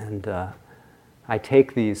 And I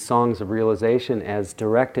take these songs of realization as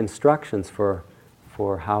direct instructions for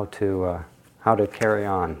how to carry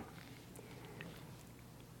on.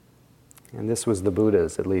 And this was the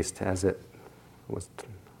Buddha's, at least as it was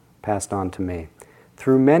passed on to me.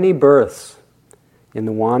 Through many births, in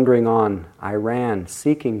the wandering on, I ran,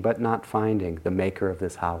 seeking but not finding the maker of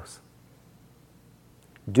this house.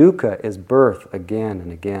 Dukkha is birth again and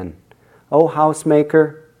again. O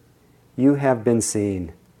housemaker, you have been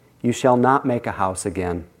seen. You shall not make a house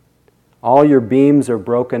again. All your beams are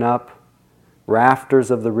broken up, rafters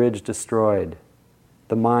of the ridge destroyed,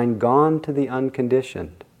 the mind gone to the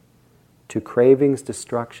unconditioned. To craving's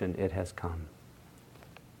destruction it has come.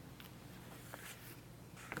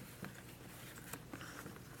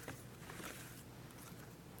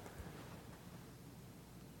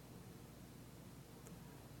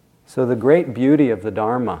 So the great beauty of the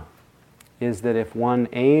Dharma is that if one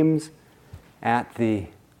aims at the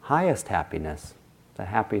highest happiness, the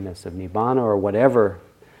happiness of Nibbana or whatever,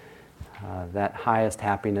 that highest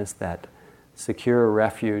happiness, that secure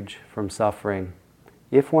refuge from suffering,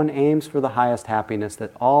 if one aims for the highest happiness,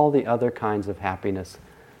 that all the other kinds of happiness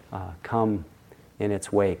come in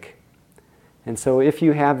its wake. And so if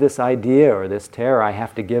you have this idea or this terror, I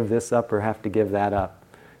have to give this up or have to give that up,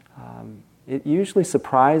 it usually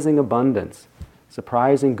surprising abundance,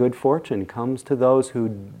 surprising good fortune comes to those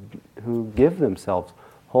who give themselves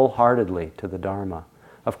wholeheartedly to the Dharma.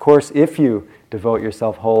 Of course, if you devote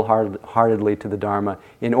yourself wholeheartedly to the Dharma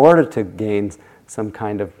in order to gain some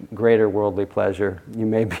kind of greater worldly pleasure, you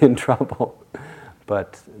may be in trouble.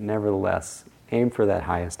 But nevertheless, aim for that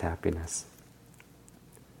highest happiness.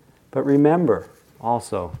 But remember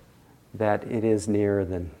also that it is nearer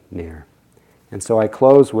than near. And so I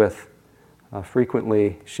close with a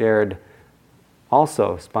frequently shared,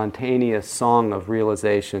 also spontaneous song of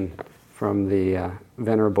realization from the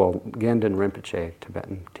Venerable Gendon Rinpoche,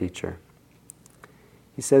 Tibetan teacher.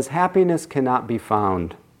 He says, happiness cannot be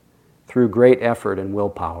found through great effort and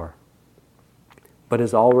willpower, but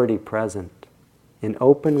is already present in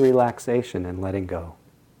open relaxation and letting go.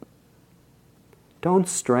 Don't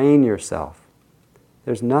strain yourself.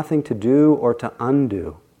 There's nothing to do or to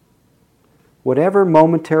undo. Whatever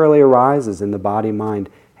momentarily arises in the body-mind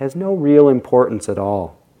has no real importance at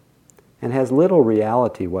all and has little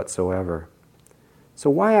reality whatsoever. So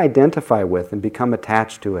why identify with and become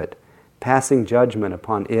attached to it, passing judgment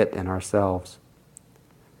upon it and ourselves?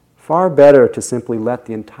 Far better to simply let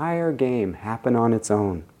the entire game happen on its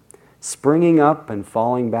own, springing up and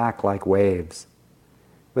falling back like waves,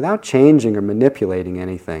 without changing or manipulating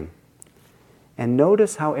anything. And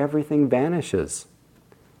notice how everything vanishes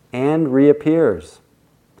and reappears,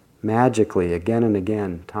 magically again and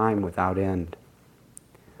again, time without end.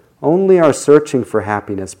 Only our searching for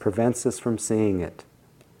happiness prevents us from seeing it.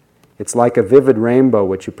 It's like a vivid rainbow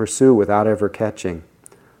which you pursue without ever catching,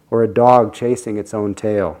 or a dog chasing its own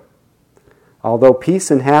tail. Although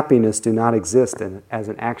peace and happiness do not exist as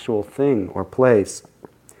an actual thing or place,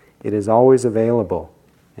 it is always available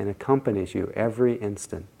and accompanies you every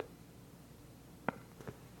instant.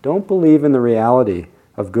 Don't believe in the reality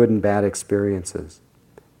of good and bad experiences.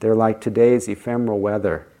 They're like today's ephemeral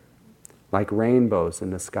weather, like rainbows in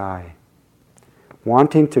the sky.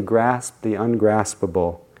 Wanting to grasp the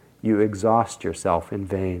ungraspable, you exhaust yourself in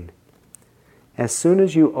vain. As soon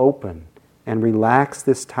as you open and relax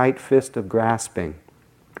this tight fist of grasping,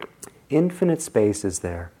 infinite space is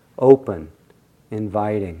there, open,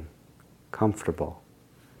 inviting, comfortable.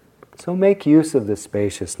 So make use of this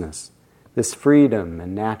spaciousness, this freedom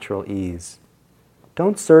and natural ease.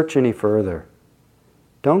 Don't search any further.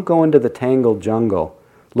 Don't go into the tangled jungle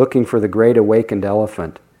looking for the great awakened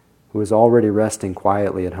elephant who is already resting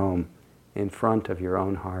quietly at home in front of your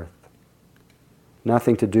own hearth.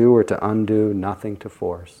 Nothing to do or to undo, nothing to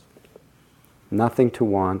force. Nothing to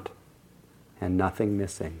want, and nothing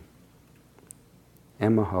missing.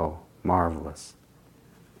 Emaho, marvelous.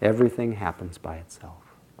 Everything happens by itself.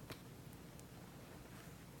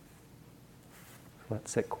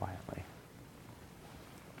 Let's sit quietly.